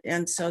pellet,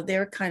 and so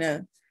they're kind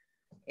of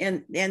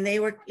and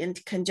they work in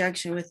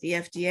conjunction with the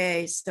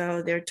FDA,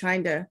 so they're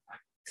trying to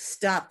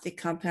stop the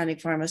compounding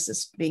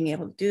pharmacists being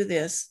able to do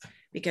this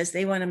because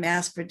they want to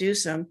mass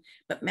produce them,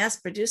 but mass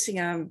producing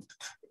them,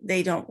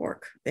 they don't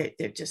work.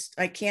 They're just,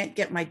 I can't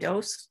get my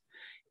dose,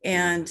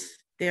 and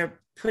they're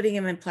putting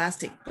them in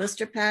plastic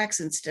blister packs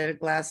instead of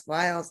glass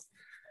vials.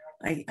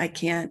 I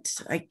can't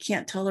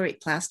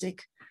tolerate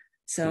plastic.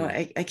 So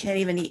I can't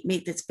even eat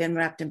meat that's been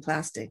wrapped in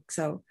plastic.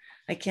 So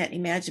I can't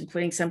imagine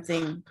putting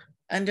something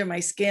under my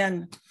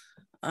skin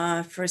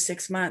for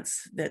 6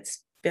 months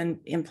that's been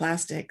in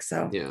plastic.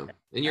 So yeah,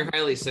 and you're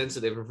highly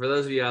sensitive. And for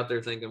those of you out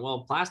there thinking,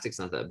 well, plastic's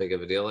not that big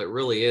of a deal, it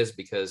really is,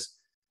 because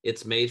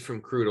it's made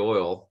from crude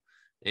oil,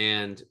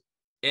 and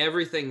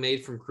everything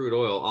made from crude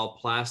oil, all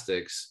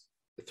plastics,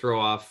 throw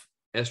off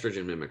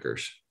estrogen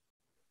mimickers.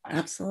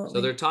 Absolutely.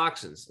 So they're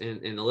toxins,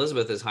 and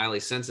Elizabeth is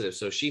highly sensitive,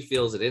 so she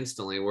feels it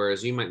instantly,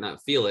 whereas you might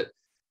not feel it,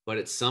 but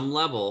at some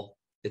level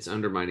it's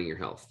undermining your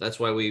health.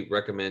 That's why we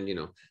recommend,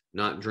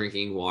 not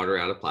drinking water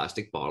out of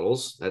plastic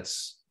bottles.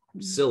 That's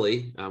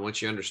silly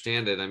once you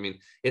understand it. I mean,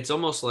 it's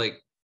almost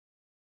like,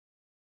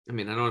 I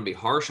don't want to be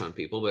harsh on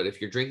people, but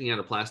if you're drinking out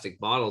of plastic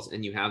bottles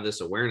and you have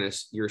this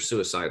awareness, you're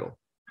suicidal.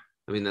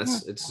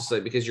 It's just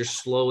like, because you're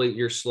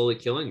slowly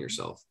killing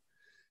yourself.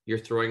 You're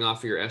throwing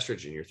off your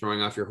estrogen, you're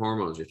throwing off your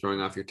hormones, you're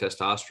throwing off your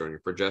testosterone, your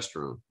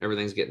progesterone.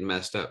 Everything's getting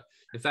messed up.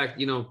 In fact,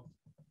 I don't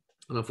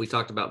know if we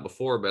talked about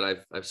before,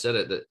 but I've said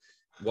it, that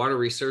water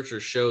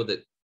researchers show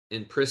that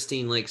in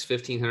pristine lakes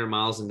 1,500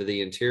 miles into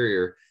the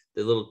interior,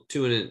 the little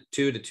 2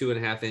 to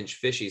 2.5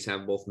 inch fishies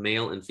have both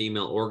male and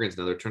female organs.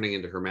 Now they're turning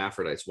into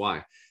hermaphrodites.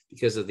 Why?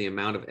 Because of the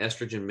amount of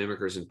estrogen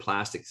mimickers in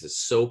plastics is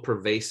so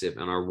pervasive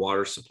in our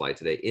water supply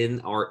today, in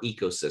our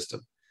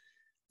ecosystem.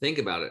 Think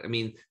about it.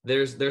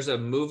 There's a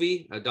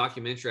movie, a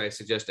documentary I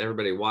suggest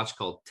everybody watch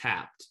called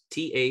Tapped,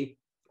 Tapped,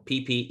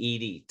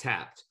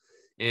 Tapped.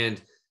 And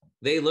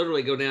they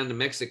literally go down to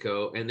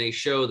Mexico and they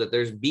show that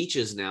there's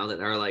beaches now that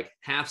are like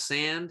half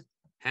sand,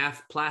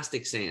 half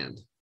plastic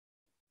sand.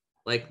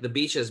 Like the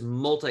beach has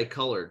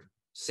multicolored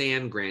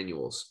sand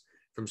granules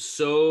from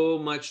so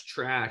much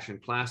trash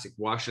and plastic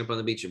washing up on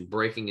the beach and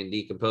breaking and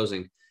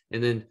decomposing.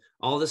 And then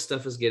all this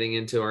stuff is getting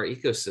into our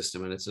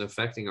ecosystem, and it's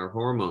affecting our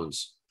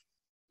hormones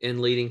and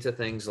leading to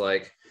things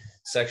like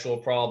sexual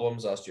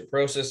problems,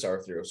 osteoporosis,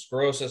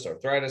 arthrosclerosis,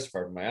 arthritis,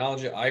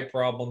 fibromyalgia, eye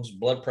problems,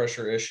 blood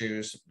pressure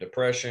issues,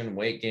 depression,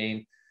 weight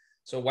gain.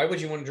 So why would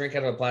you want to drink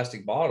out of a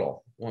plastic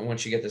bottle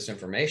once you get this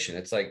information?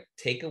 It's like,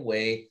 take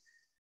away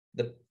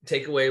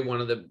one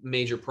of the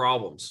major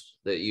problems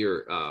that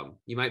you're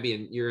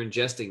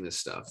ingesting this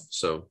stuff.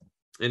 So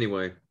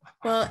anyway.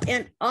 Well,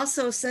 and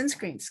also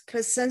sunscreens,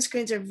 because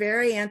sunscreens are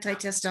very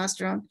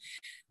anti-testosterone.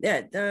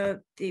 That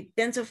the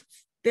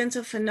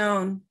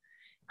benzophenone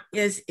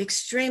is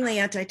extremely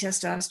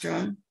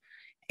anti-testosterone,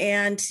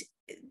 and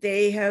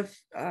they have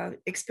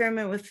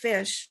experimented with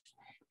fish,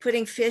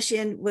 putting fish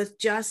in with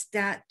just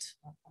that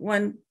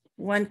one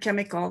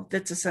chemical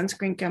that's a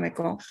sunscreen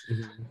chemical.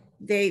 Mm-hmm.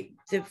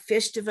 The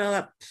fish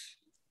develop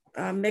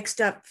mixed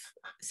up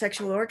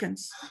sexual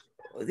organs.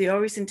 The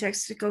ovaries and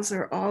testicles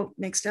are all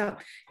mixed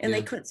up, and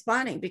they quit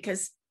spawning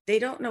because they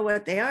don't know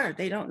what they are.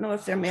 They don't know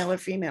if they're male or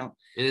female.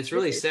 And it's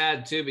really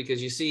sad too,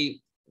 because you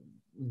see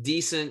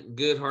decent,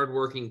 good,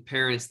 hardworking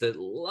parents that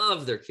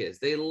love their kids.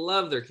 They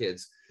love their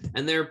kids,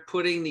 and they're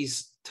putting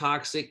these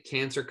toxic,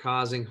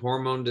 cancer-causing,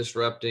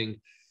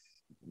 hormone-disrupting,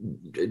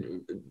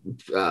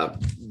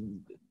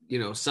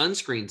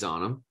 sunscreens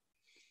on them.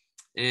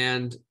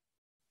 And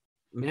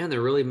man,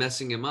 they're really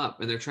messing them up,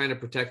 and they're trying to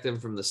protect them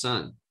from the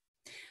sun.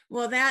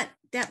 Well, that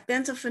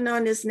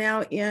benzophenone is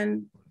now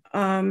in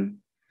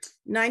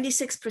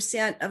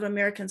 96% of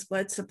Americans'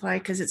 blood supply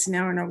because it's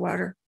now in our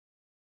water.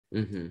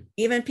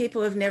 Even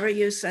people who've never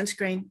used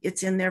sunscreen,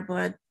 it's in their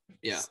blood.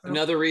 Yeah. So,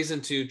 Another reason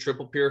to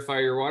triple purify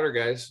your water,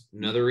 guys.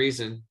 Another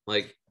reason,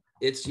 like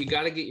you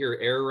got to get your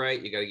air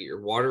right. You got to get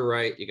your water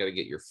right. You got to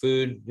get your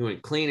food. You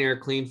want clean air,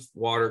 clean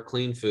water,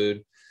 clean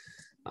food.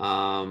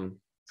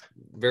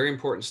 Very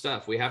important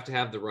stuff. We have to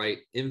have the right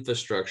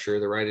infrastructure,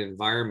 the right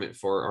environment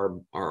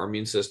for our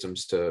immune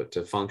systems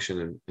to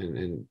function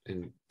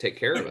and take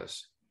care of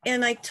us.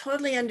 And I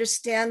totally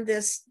understand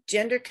this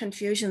gender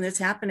confusion that's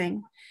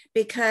happening,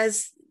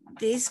 because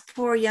these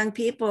poor young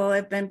people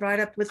have been brought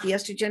up with the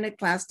estrogenic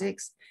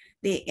plastics,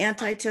 the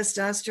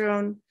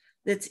anti-testosterone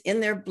that's in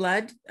their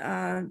blood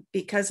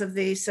because of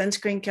the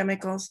sunscreen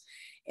chemicals.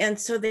 And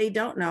so they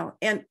don't know.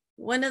 And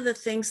one of the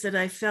things that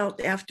I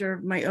felt after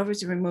my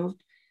ovaries were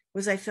removed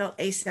was I felt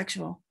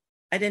asexual.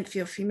 I didn't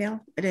feel female.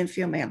 I didn't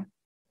feel male.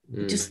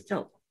 I just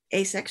felt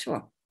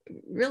asexual,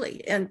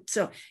 really. And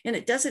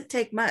it doesn't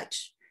take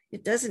much.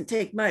 It doesn't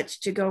take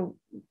much to go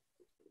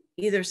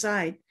either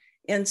side.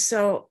 And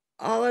so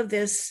all of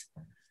these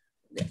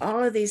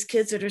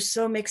kids that are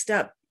so mixed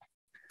up,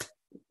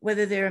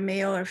 whether they're a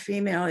male or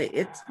female,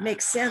 it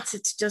makes sense.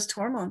 It's just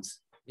hormones.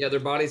 Yeah, their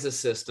body's a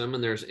system,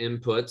 and there's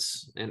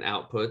inputs and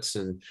outputs,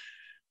 and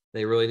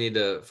they really need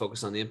to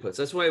focus on the inputs.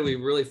 That's why we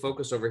really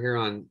focus over here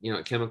on,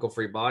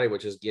 chemical-free body,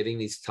 which is getting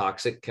these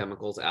toxic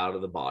chemicals out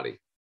of the body.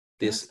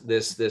 This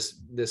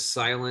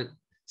silent,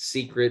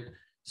 secret,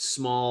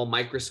 small,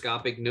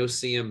 microscopic,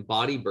 no-see-em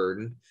body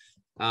burden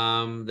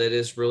that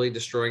is really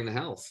destroying the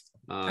health.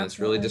 It's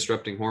really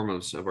disrupting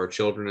hormones of our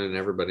children and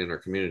everybody in our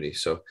community.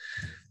 So,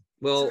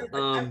 well,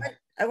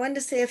 I wanted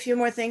to say a few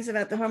more things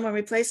about the hormone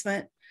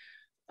replacement.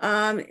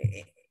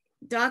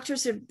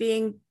 Doctors are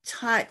being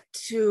taught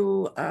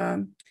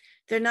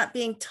they're not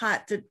being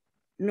taught the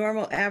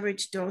normal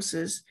average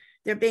doses.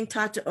 They're being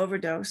taught to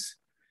overdose.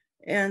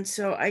 And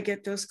so I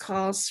get those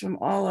calls from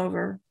all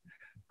over.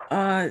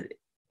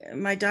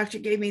 My doctor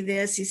gave me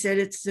this. He said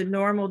it's the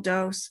normal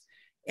dose,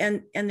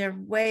 and they're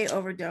way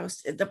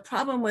overdosed. The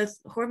problem with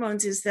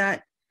hormones is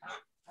that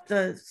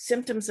the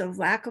symptoms of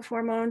lack of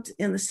hormones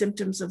and the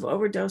symptoms of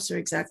overdose are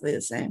exactly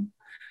the same.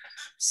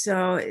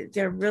 So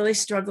they're really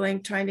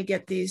struggling trying to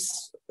get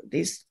these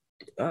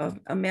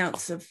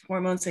amounts of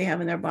hormones they have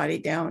in their body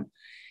down.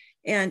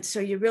 And so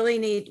you really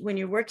need, when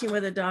you're working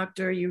with a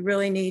doctor, you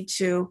really need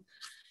to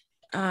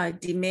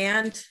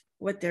demand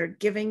what they're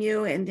giving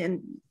you, and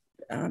then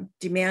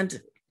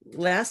demand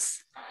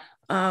less.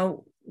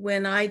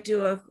 When I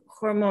do a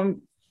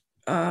hormone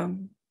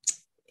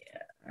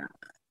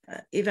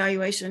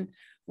evaluation,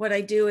 what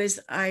I do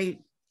is I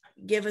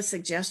give a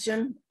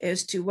suggestion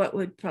as to what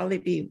would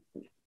probably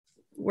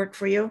work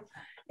for you.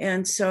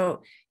 And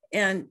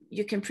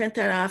you can print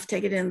that off,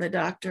 take it in the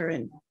doctor,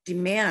 and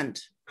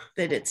demand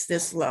that it's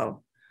this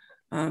low,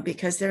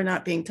 because they're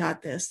not being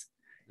taught this.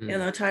 And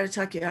they'll try to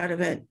talk you out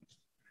of it.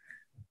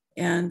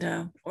 And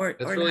that's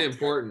really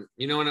important.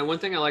 And one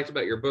thing I liked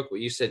about your book, what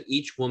you said,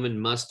 each woman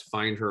must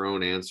find her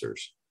own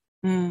answers.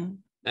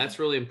 That's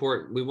really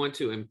important. We want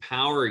to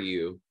empower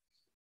you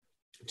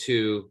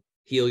to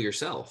heal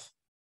yourself.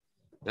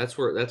 That's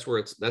what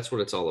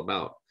it's all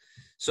about.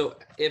 So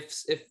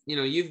if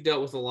you've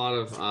dealt with a lot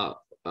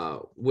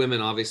of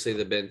women, obviously, that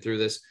have been through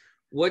this,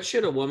 what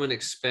should a woman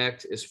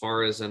expect as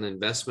far as an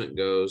investment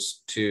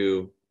goes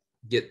to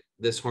get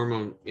this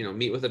hormone,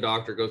 meet with a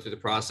doctor, go through the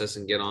process,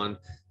 and get on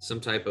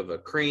some type of a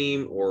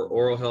cream or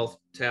oral health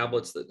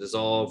tablets that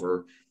dissolve,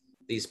 or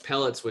these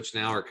pellets, which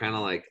now are kind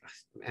of like,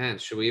 man,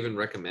 should we even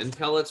recommend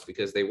pellets?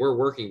 Because they were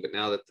working, but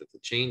now that the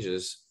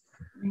changes,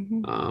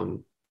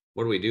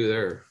 what do we do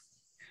there?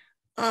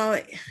 Oh,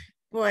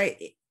 boy,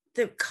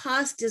 the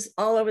cost is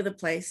all over the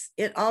place.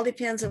 It all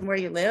depends on where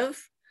you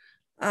live.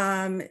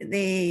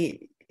 The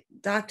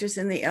doctors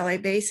in the LA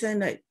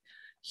basin, a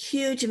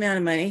huge amount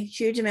of money,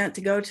 huge amount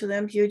to go to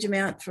them, huge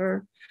amount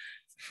for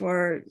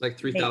like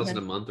 $3,000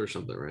 a month or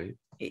something, right?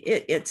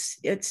 It's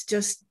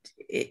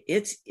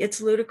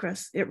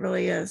ludicrous. It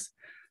really is.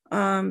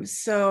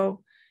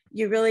 So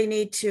you really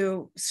need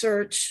to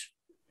search,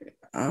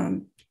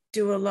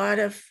 do a lot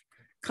of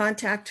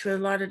contact with a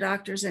lot of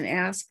doctors, and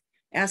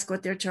ask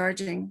what they're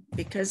charging,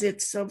 because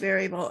it's so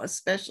variable,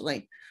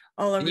 especially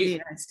all over the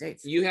United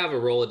States. You have a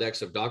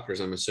Rolodex of doctors,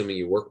 I'm assuming,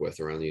 you work with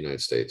around the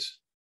United States.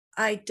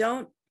 I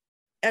don't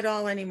at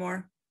all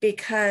anymore,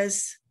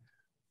 because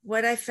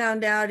what I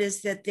found out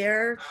is that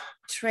they're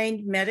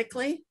trained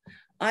medically.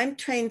 I'm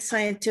trained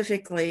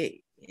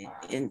scientifically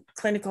in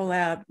clinical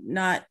lab,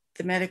 not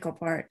the medical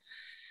part.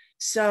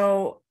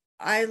 So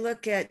I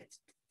look at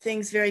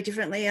things very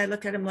differently. I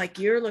look at them like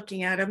you're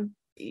looking at them,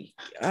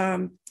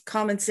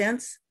 common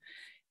sense.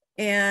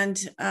 And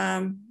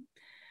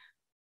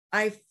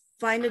I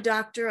find a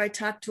doctor, I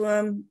talk to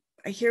him,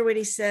 I hear what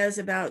he says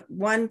about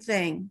one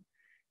thing.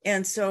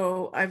 And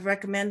so I've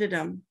recommended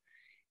him.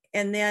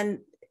 And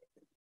then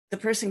the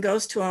person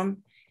goes to him,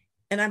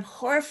 and I'm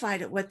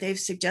horrified at what they've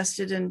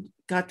suggested and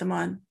got them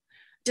on.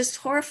 Just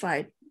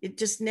horrified. It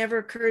just never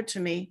occurred to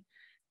me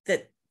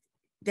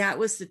that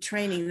was the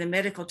training, the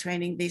medical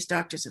training these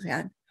doctors have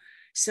had.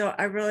 So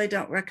I really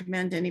don't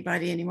recommend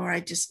anybody anymore. I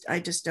just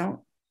don't.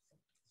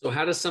 So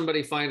how does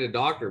somebody find a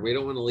doctor? We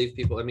don't want to leave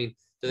people. I mean,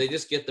 do they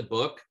just get the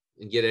book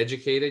and get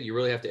educated? You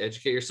really have to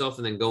educate yourself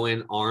and then go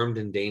in armed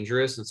and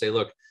dangerous and say,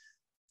 look,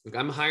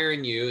 I'm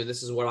hiring you and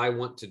this is what I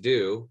want to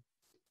do.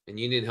 And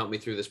you need to help me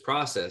through this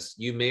process.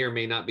 You may or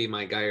may not be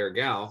my guy or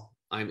gal.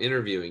 I'm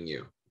interviewing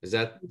you. Is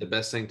that the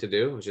best thing to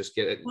do? Is just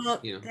get it, Well,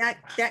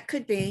 that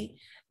could be.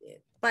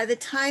 By the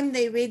time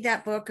they read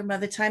that book and by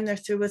the time they're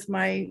through with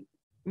my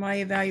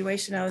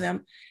evaluation of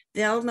them,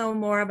 they'll know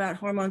more about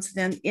hormones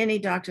than any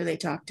doctor they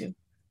talk to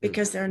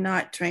because they're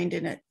not trained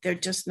in it. They're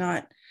just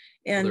not.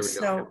 And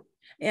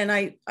and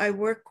I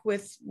work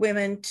with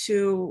women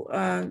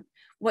to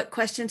what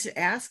questions to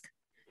ask.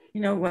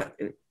 What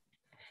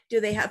do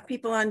they have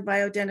people on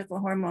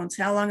bioidentical hormones?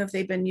 How long have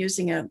they been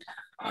using it?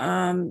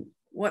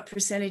 What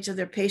percentage of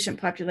their patient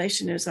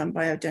population is on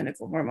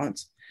bioidentical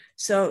hormones?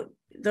 So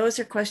those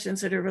are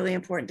questions that are really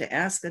important to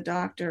ask the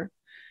doctor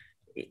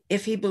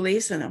if he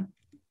believes in them,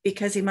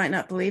 because he might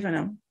not believe in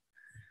them.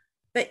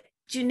 But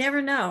you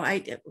never know.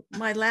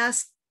 My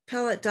last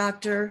pellet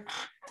doctor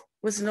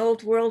was an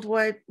old World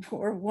War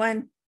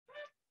I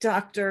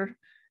doctor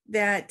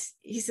that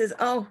he says,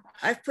 oh,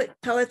 I've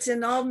put pellets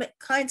in all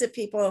kinds of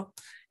people.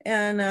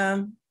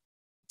 And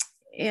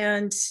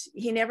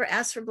he never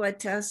asked for blood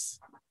tests.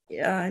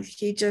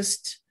 He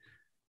just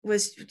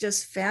was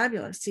just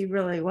fabulous. He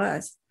really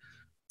was.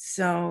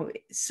 So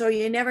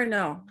you never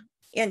know.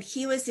 And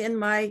he was in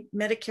my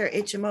Medicare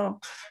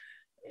HMO.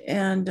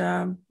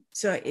 And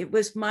so it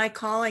was my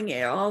calling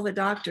all the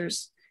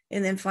doctors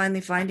and then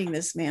finally finding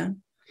this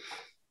man.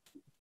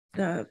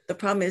 The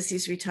problem is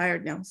he's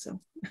retired now.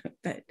 So,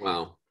 but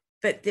wow.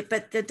 But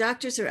the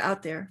doctors are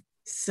out there.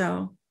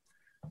 So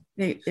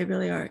they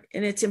really are.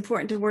 And it's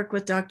important to work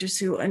with doctors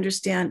who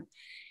understand.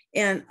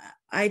 And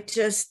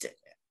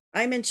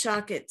I'm in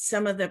shock at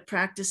some of the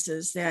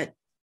practices that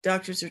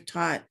doctors are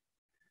taught,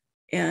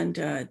 and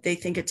they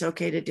think it's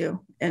okay to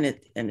do, and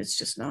it's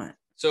just not.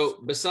 So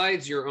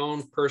besides your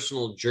own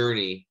personal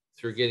journey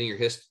through getting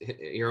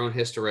your own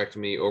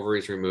hysterectomy,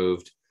 ovaries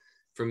removed,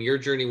 from your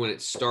journey when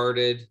it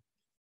started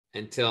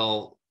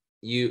until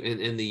you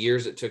and the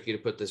years it took you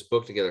to put this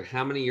book together,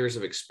 how many years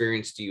of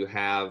experience do you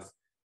have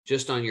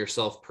just on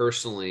yourself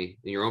personally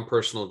in your own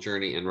personal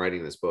journey and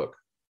writing this book?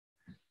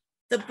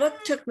 The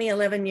book took me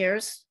 11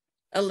 years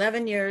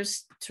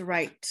to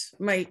write.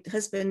 My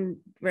husband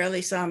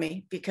rarely saw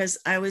me because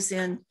I was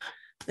in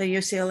the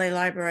UCLA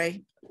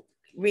library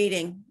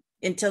reading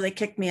until they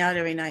kicked me out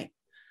every night.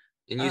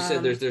 And you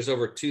said there's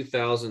over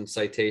 2,000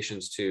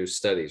 citations to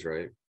studies,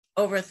 right?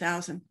 Over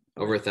 1,000.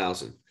 Over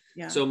 1,000.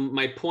 Yeah. So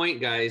my point,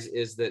 guys,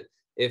 is that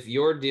if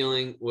you're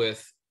dealing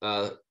with,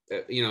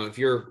 if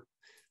you're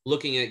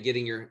looking at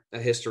getting a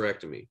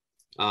hysterectomy,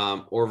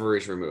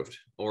 ovaries removed,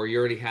 or you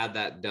already had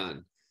that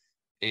done,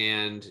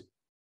 and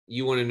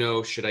you want to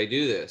know, should I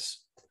do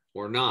this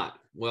or not?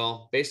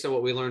 Well, based on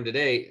what we learned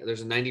today,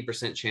 there's a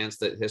 90% chance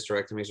that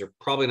hysterectomies are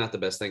probably not the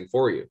best thing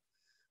for you.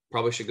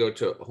 Probably should go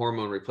to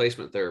hormone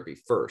replacement therapy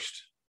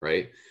first,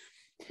 right?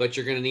 But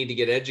you're going to need to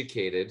get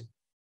educated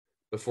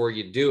before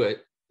you do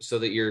it so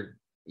that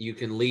you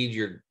can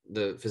lead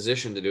the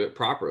physician to do it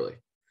properly,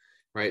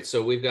 right?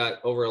 So we've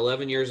got over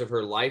 11 years of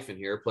her life in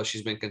here, plus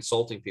she's been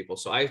consulting people.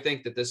 So I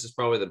think that this is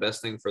probably the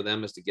best thing for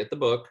them is to get the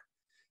book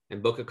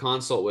and book a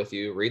consult with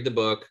you, read the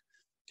book,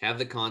 have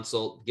the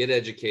consult, get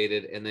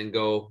educated, and then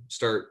go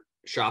start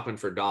shopping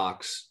for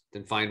docs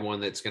and find one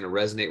that's going to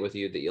resonate with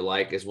you, that you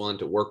like, is willing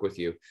to work with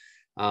you,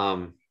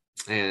 and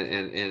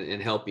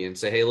help you and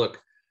say, hey,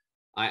 look,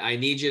 I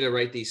need you to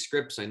write these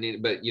scripts.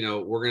 But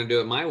we're going to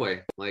do it my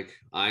way. Like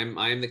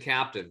I'm the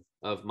captain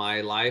of my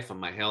life and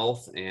my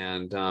health,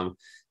 and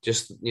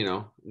just,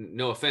 no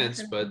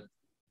offense, but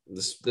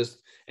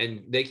this,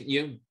 and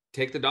you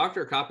take the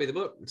doctor a copy of the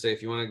book and say,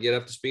 if you want to get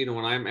up to speed on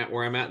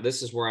where I'm at,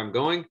 this is where I'm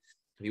going.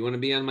 If you want to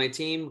be on my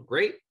team,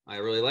 great. I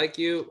really like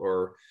you.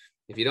 Or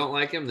if you don't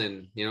like him,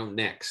 then,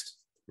 next,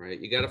 right?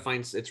 You got to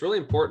find, it's really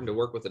important to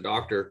work with a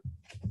doctor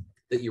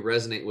that you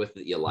resonate with,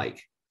 that you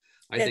like.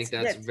 I think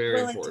that's very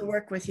willing important. To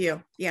work with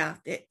you. Yeah.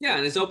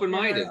 And it's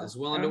open-minded, it's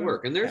willing to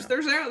work. And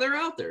they're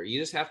out there. You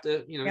just have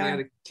to, you got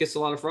to kiss a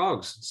lot of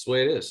frogs. That's the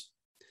way it is.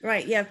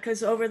 Right. Yeah.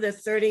 Because over the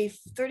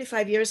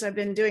 35 years I've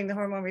been doing the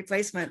hormone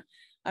replacement,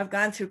 I've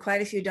gone through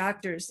quite a few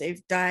doctors. They've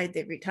died,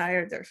 they've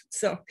retired.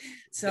 So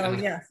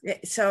yeah.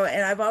 So,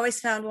 and I've always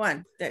found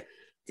one that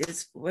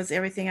was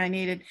everything I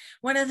needed.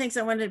 One of the things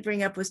I wanted to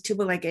bring up was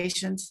tubal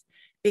ligations,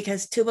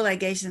 because tubal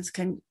ligations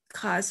can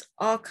cause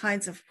all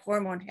kinds of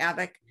hormone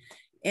havoc.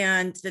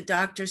 And the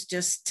doctors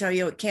just tell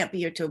you it can't be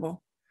your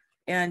tubal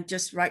and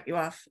just write you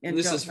off. And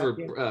this is for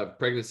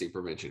pregnancy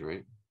prevention,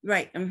 right?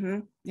 Right.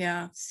 Mm-hmm.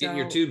 Yeah. So, getting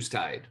your tubes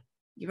tied.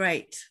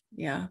 Right.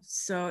 Yeah.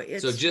 So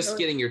just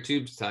getting your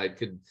tubes tied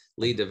could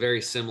lead to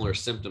very similar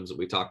symptoms that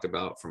we talked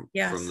about from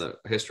the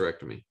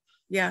hysterectomy.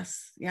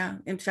 Yes. Yeah.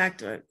 In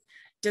fact,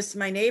 just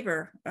my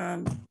neighbor,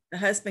 the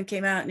husband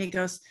came out and he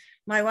goes,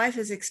 my wife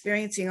is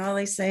experiencing all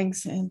these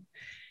things,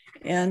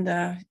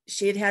 and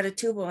she had a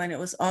tubal, and it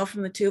was all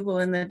from the tubal,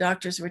 and the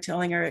doctors were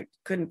telling her it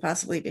couldn't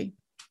possibly be.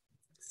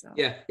 So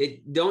Yeah,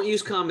 don't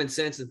use common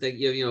sense and think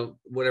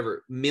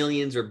whatever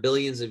millions or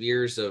billions of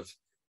years of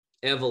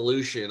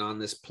evolution on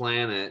this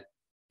planet,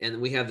 and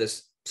we have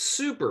this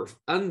super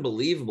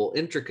unbelievable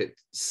intricate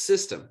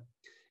system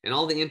and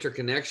all the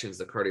interconnections,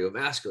 the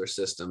cardiovascular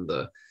system,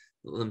 the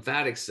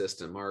lymphatic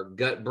system, our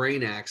gut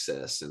brain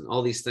axis, and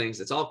all these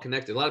things. It's all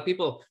connected. A lot of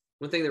people,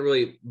 one thing that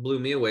really blew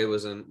me away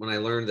was when I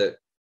learned that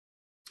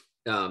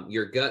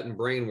your gut and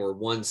brain were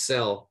one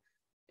cell,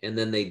 and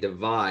then they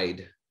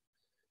divide,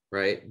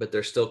 right? But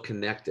they're still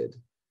connected.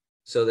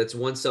 So that's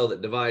one cell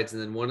that divides,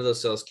 and then one of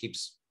those cells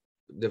keeps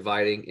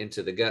dividing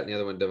into the gut, and the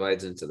other one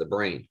divides into the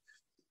brain.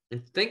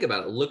 And think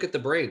about it. Look at the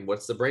brain.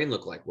 What's the brain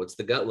look like? What's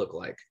the gut look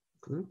like?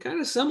 Kind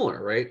of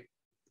similar, right?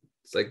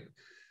 It's like,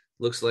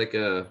 looks like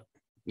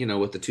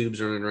with the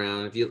tubes running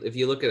around. If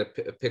you look at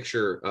a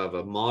picture of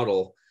a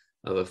model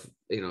of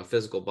a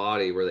physical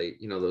body where they,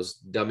 those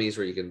dummies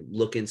where you can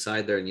look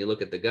inside there and you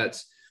look at the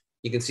guts,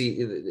 you can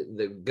see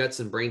the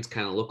guts and brains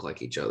kind of look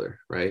like each other,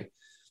 right?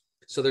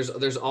 So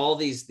there's all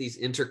these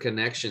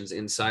interconnections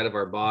inside of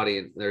our body,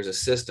 and there's a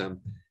system.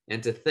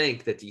 And to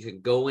think that you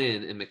can go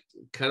in and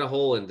cut a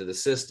hole into the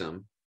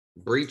system,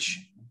 breach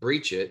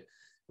it,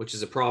 which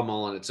is a problem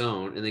all on its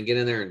own, and then get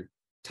in there and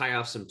tie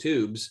off some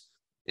tubes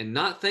and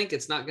not think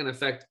it's not going to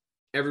affect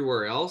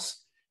everywhere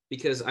else.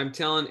 Because I'm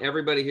telling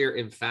everybody here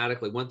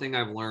emphatically, one thing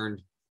I've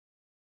learned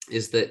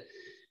is that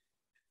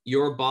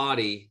your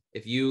body,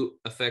 if you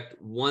affect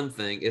one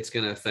thing, it's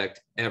going to affect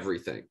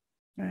everything,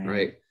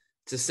 right?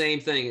 It's the same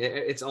thing.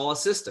 It's all a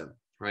system.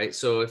 Right.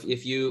 So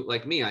if you,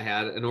 like me, I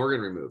had an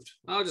organ removed.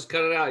 I'll just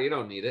cut it out. You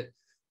don't need it.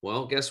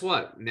 Well, guess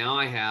what? Now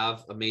I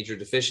have a major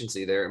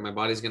deficiency there, and my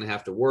body's going to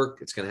have to work.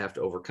 It's going to have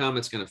to overcome.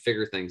 It's going to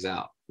figure things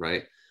out.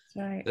 Right.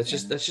 Right. That's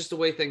just the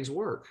way things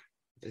work.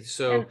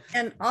 So,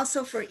 and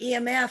also for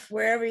EMF,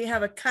 wherever you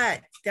have a cut,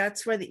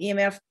 that's where the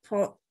EMF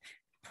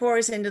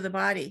pours into the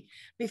body.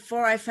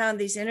 Before I found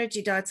these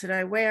energy dots that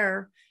I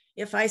wear,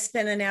 if I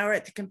spent an hour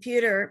at the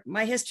computer,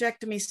 my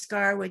hysterectomy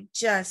scar would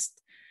just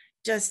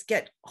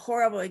get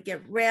horrible. It'd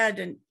get red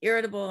and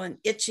irritable and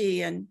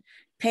itchy and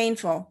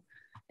painful.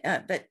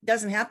 That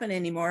doesn't happen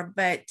anymore,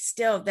 but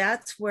still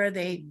that's where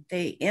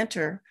they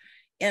enter.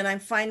 And I'm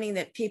finding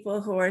that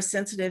people who are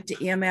sensitive to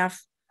EMF,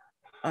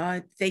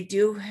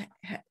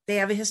 they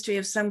have a history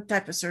of some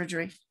type of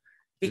surgery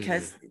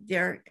because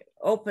they're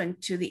open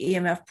to the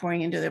EMF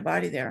pouring into their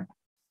body there.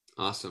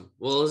 Awesome.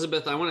 Well,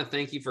 Elizabeth, I want to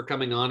thank you for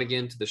coming on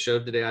again to the show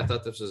today. I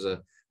thought this was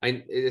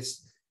I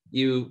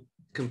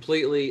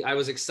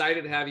was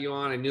excited to have you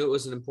on. I knew it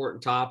was an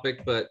important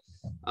topic, but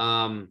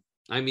I'm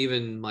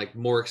even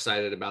more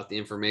excited about the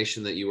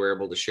information that you were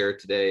able to share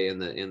today,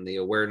 and the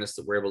awareness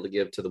that we're able to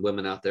give to the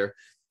women out there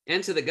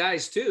and to the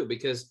guys too,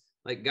 because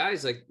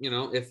guys,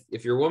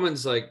 if your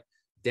woman's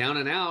down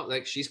and out,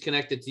 she's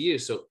connected to you.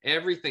 So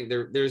everything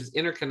there's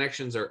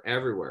interconnections are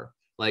everywhere.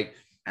 Absolutely.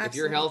 If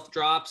your health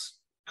drops,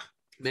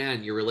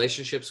 man, your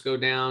relationships go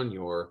down,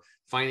 your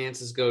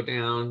finances go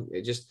down.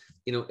 It just,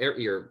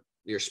 your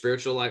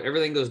spiritual life,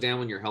 everything goes down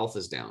when your health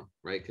is down,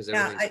 right? Because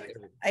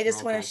I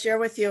just want to share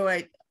with you,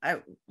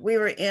 we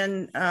were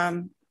in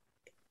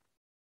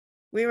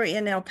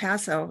El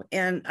Paso,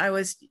 and I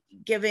was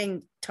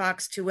giving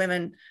talks to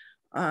women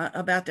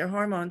about their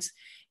hormones,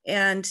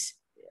 and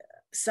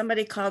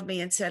somebody called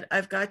me and said,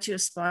 I've got you a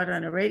spot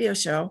on a radio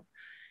show.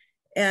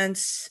 And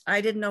I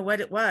didn't know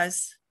what it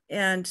was.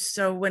 And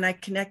so when I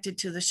connected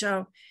to the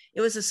show, it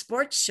was a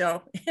sports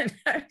show. And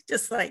I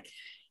was just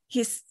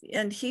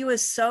he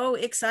was so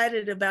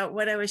excited about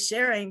what I was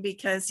sharing,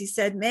 because he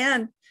said,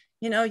 man,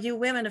 you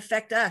women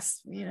affect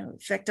us,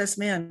 affect us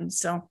men.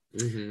 So,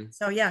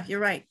 so yeah, you're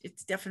right.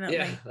 It's definitely.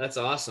 Yeah, that's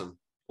awesome.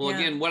 Well,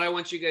 again, what I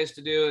want you guys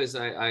to do is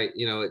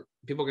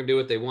people can do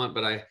what they want,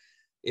 but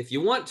if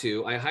you want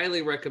to, I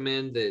highly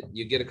recommend that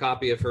you get a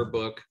copy of her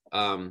book,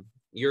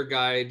 Your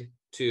Guide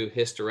to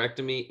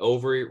Hysterectomy,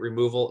 Ovary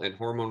Removal, and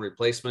Hormone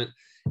Replacement,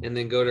 and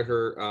then go to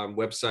her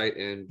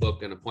website and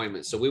book an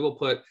appointment. So we will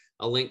put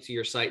a link to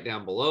your site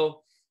down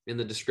below in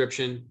the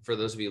description for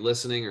those of you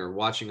listening or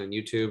watching on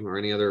YouTube or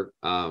any other,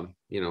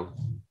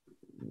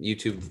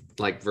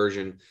 YouTube-like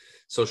version,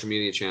 social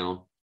media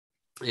channel.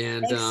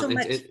 And thanks so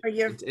much for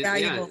your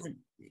valuable.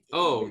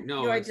 No,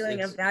 you are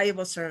doing a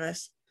valuable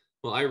service.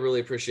 Well, I really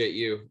appreciate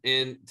you.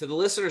 And to the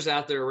listeners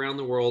out there around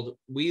the world,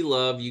 we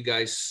love you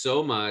guys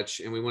so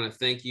much. And we want to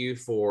thank you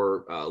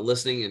for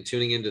listening and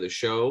tuning into the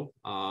show.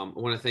 I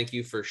want to thank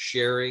you for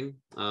sharing.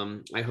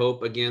 I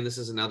hope, again, this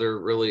is another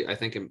really, I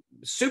think, a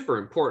super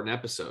important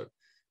episode.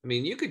 I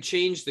mean, you could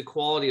change the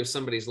quality of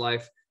somebody's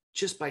life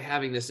just by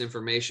having this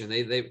information.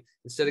 They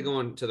instead of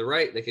going to the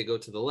right, they could go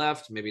to the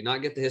left, maybe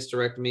not get the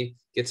hysterectomy,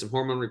 get some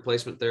hormone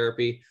replacement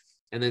therapy,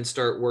 and then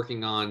start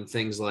working on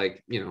things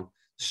like,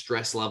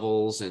 stress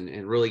levels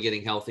and really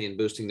getting healthy and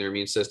boosting their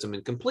immune system,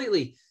 and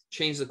completely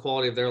change the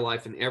quality of their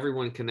life and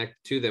everyone connected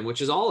to them,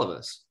 which is all of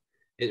us.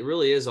 It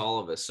really is all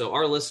of us. So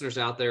our listeners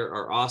out there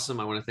are awesome.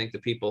 I want to thank the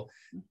people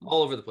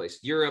all over the place,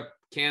 Europe,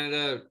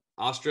 Canada,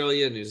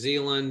 Australia, New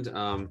Zealand.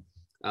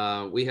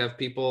 We have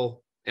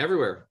people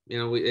everywhere.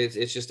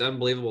 It's just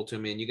unbelievable to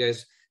me. And you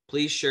guys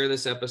Please share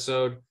this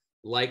episode,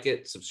 like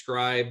it,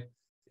 subscribe,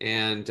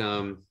 and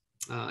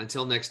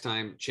until next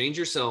time, change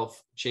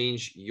yourself,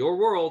 change your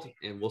world,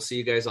 and we'll see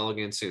you guys all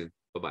again soon.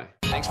 Bye-bye.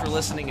 Thanks for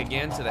listening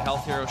again to the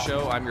Health Hero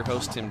Show. I'm your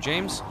host, Tim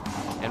James.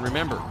 And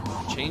remember,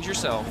 change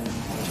yourself,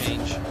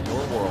 change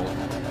your world,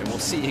 and we'll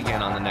see you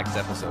again on the next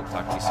episode.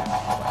 Talk to you soon.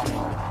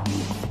 Bye-bye.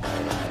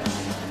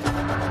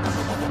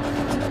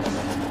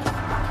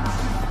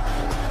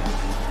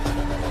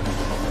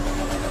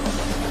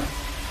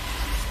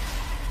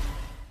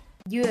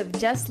 You have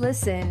just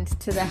listened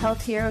to the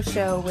Health Hero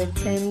Show with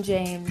Tim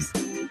James.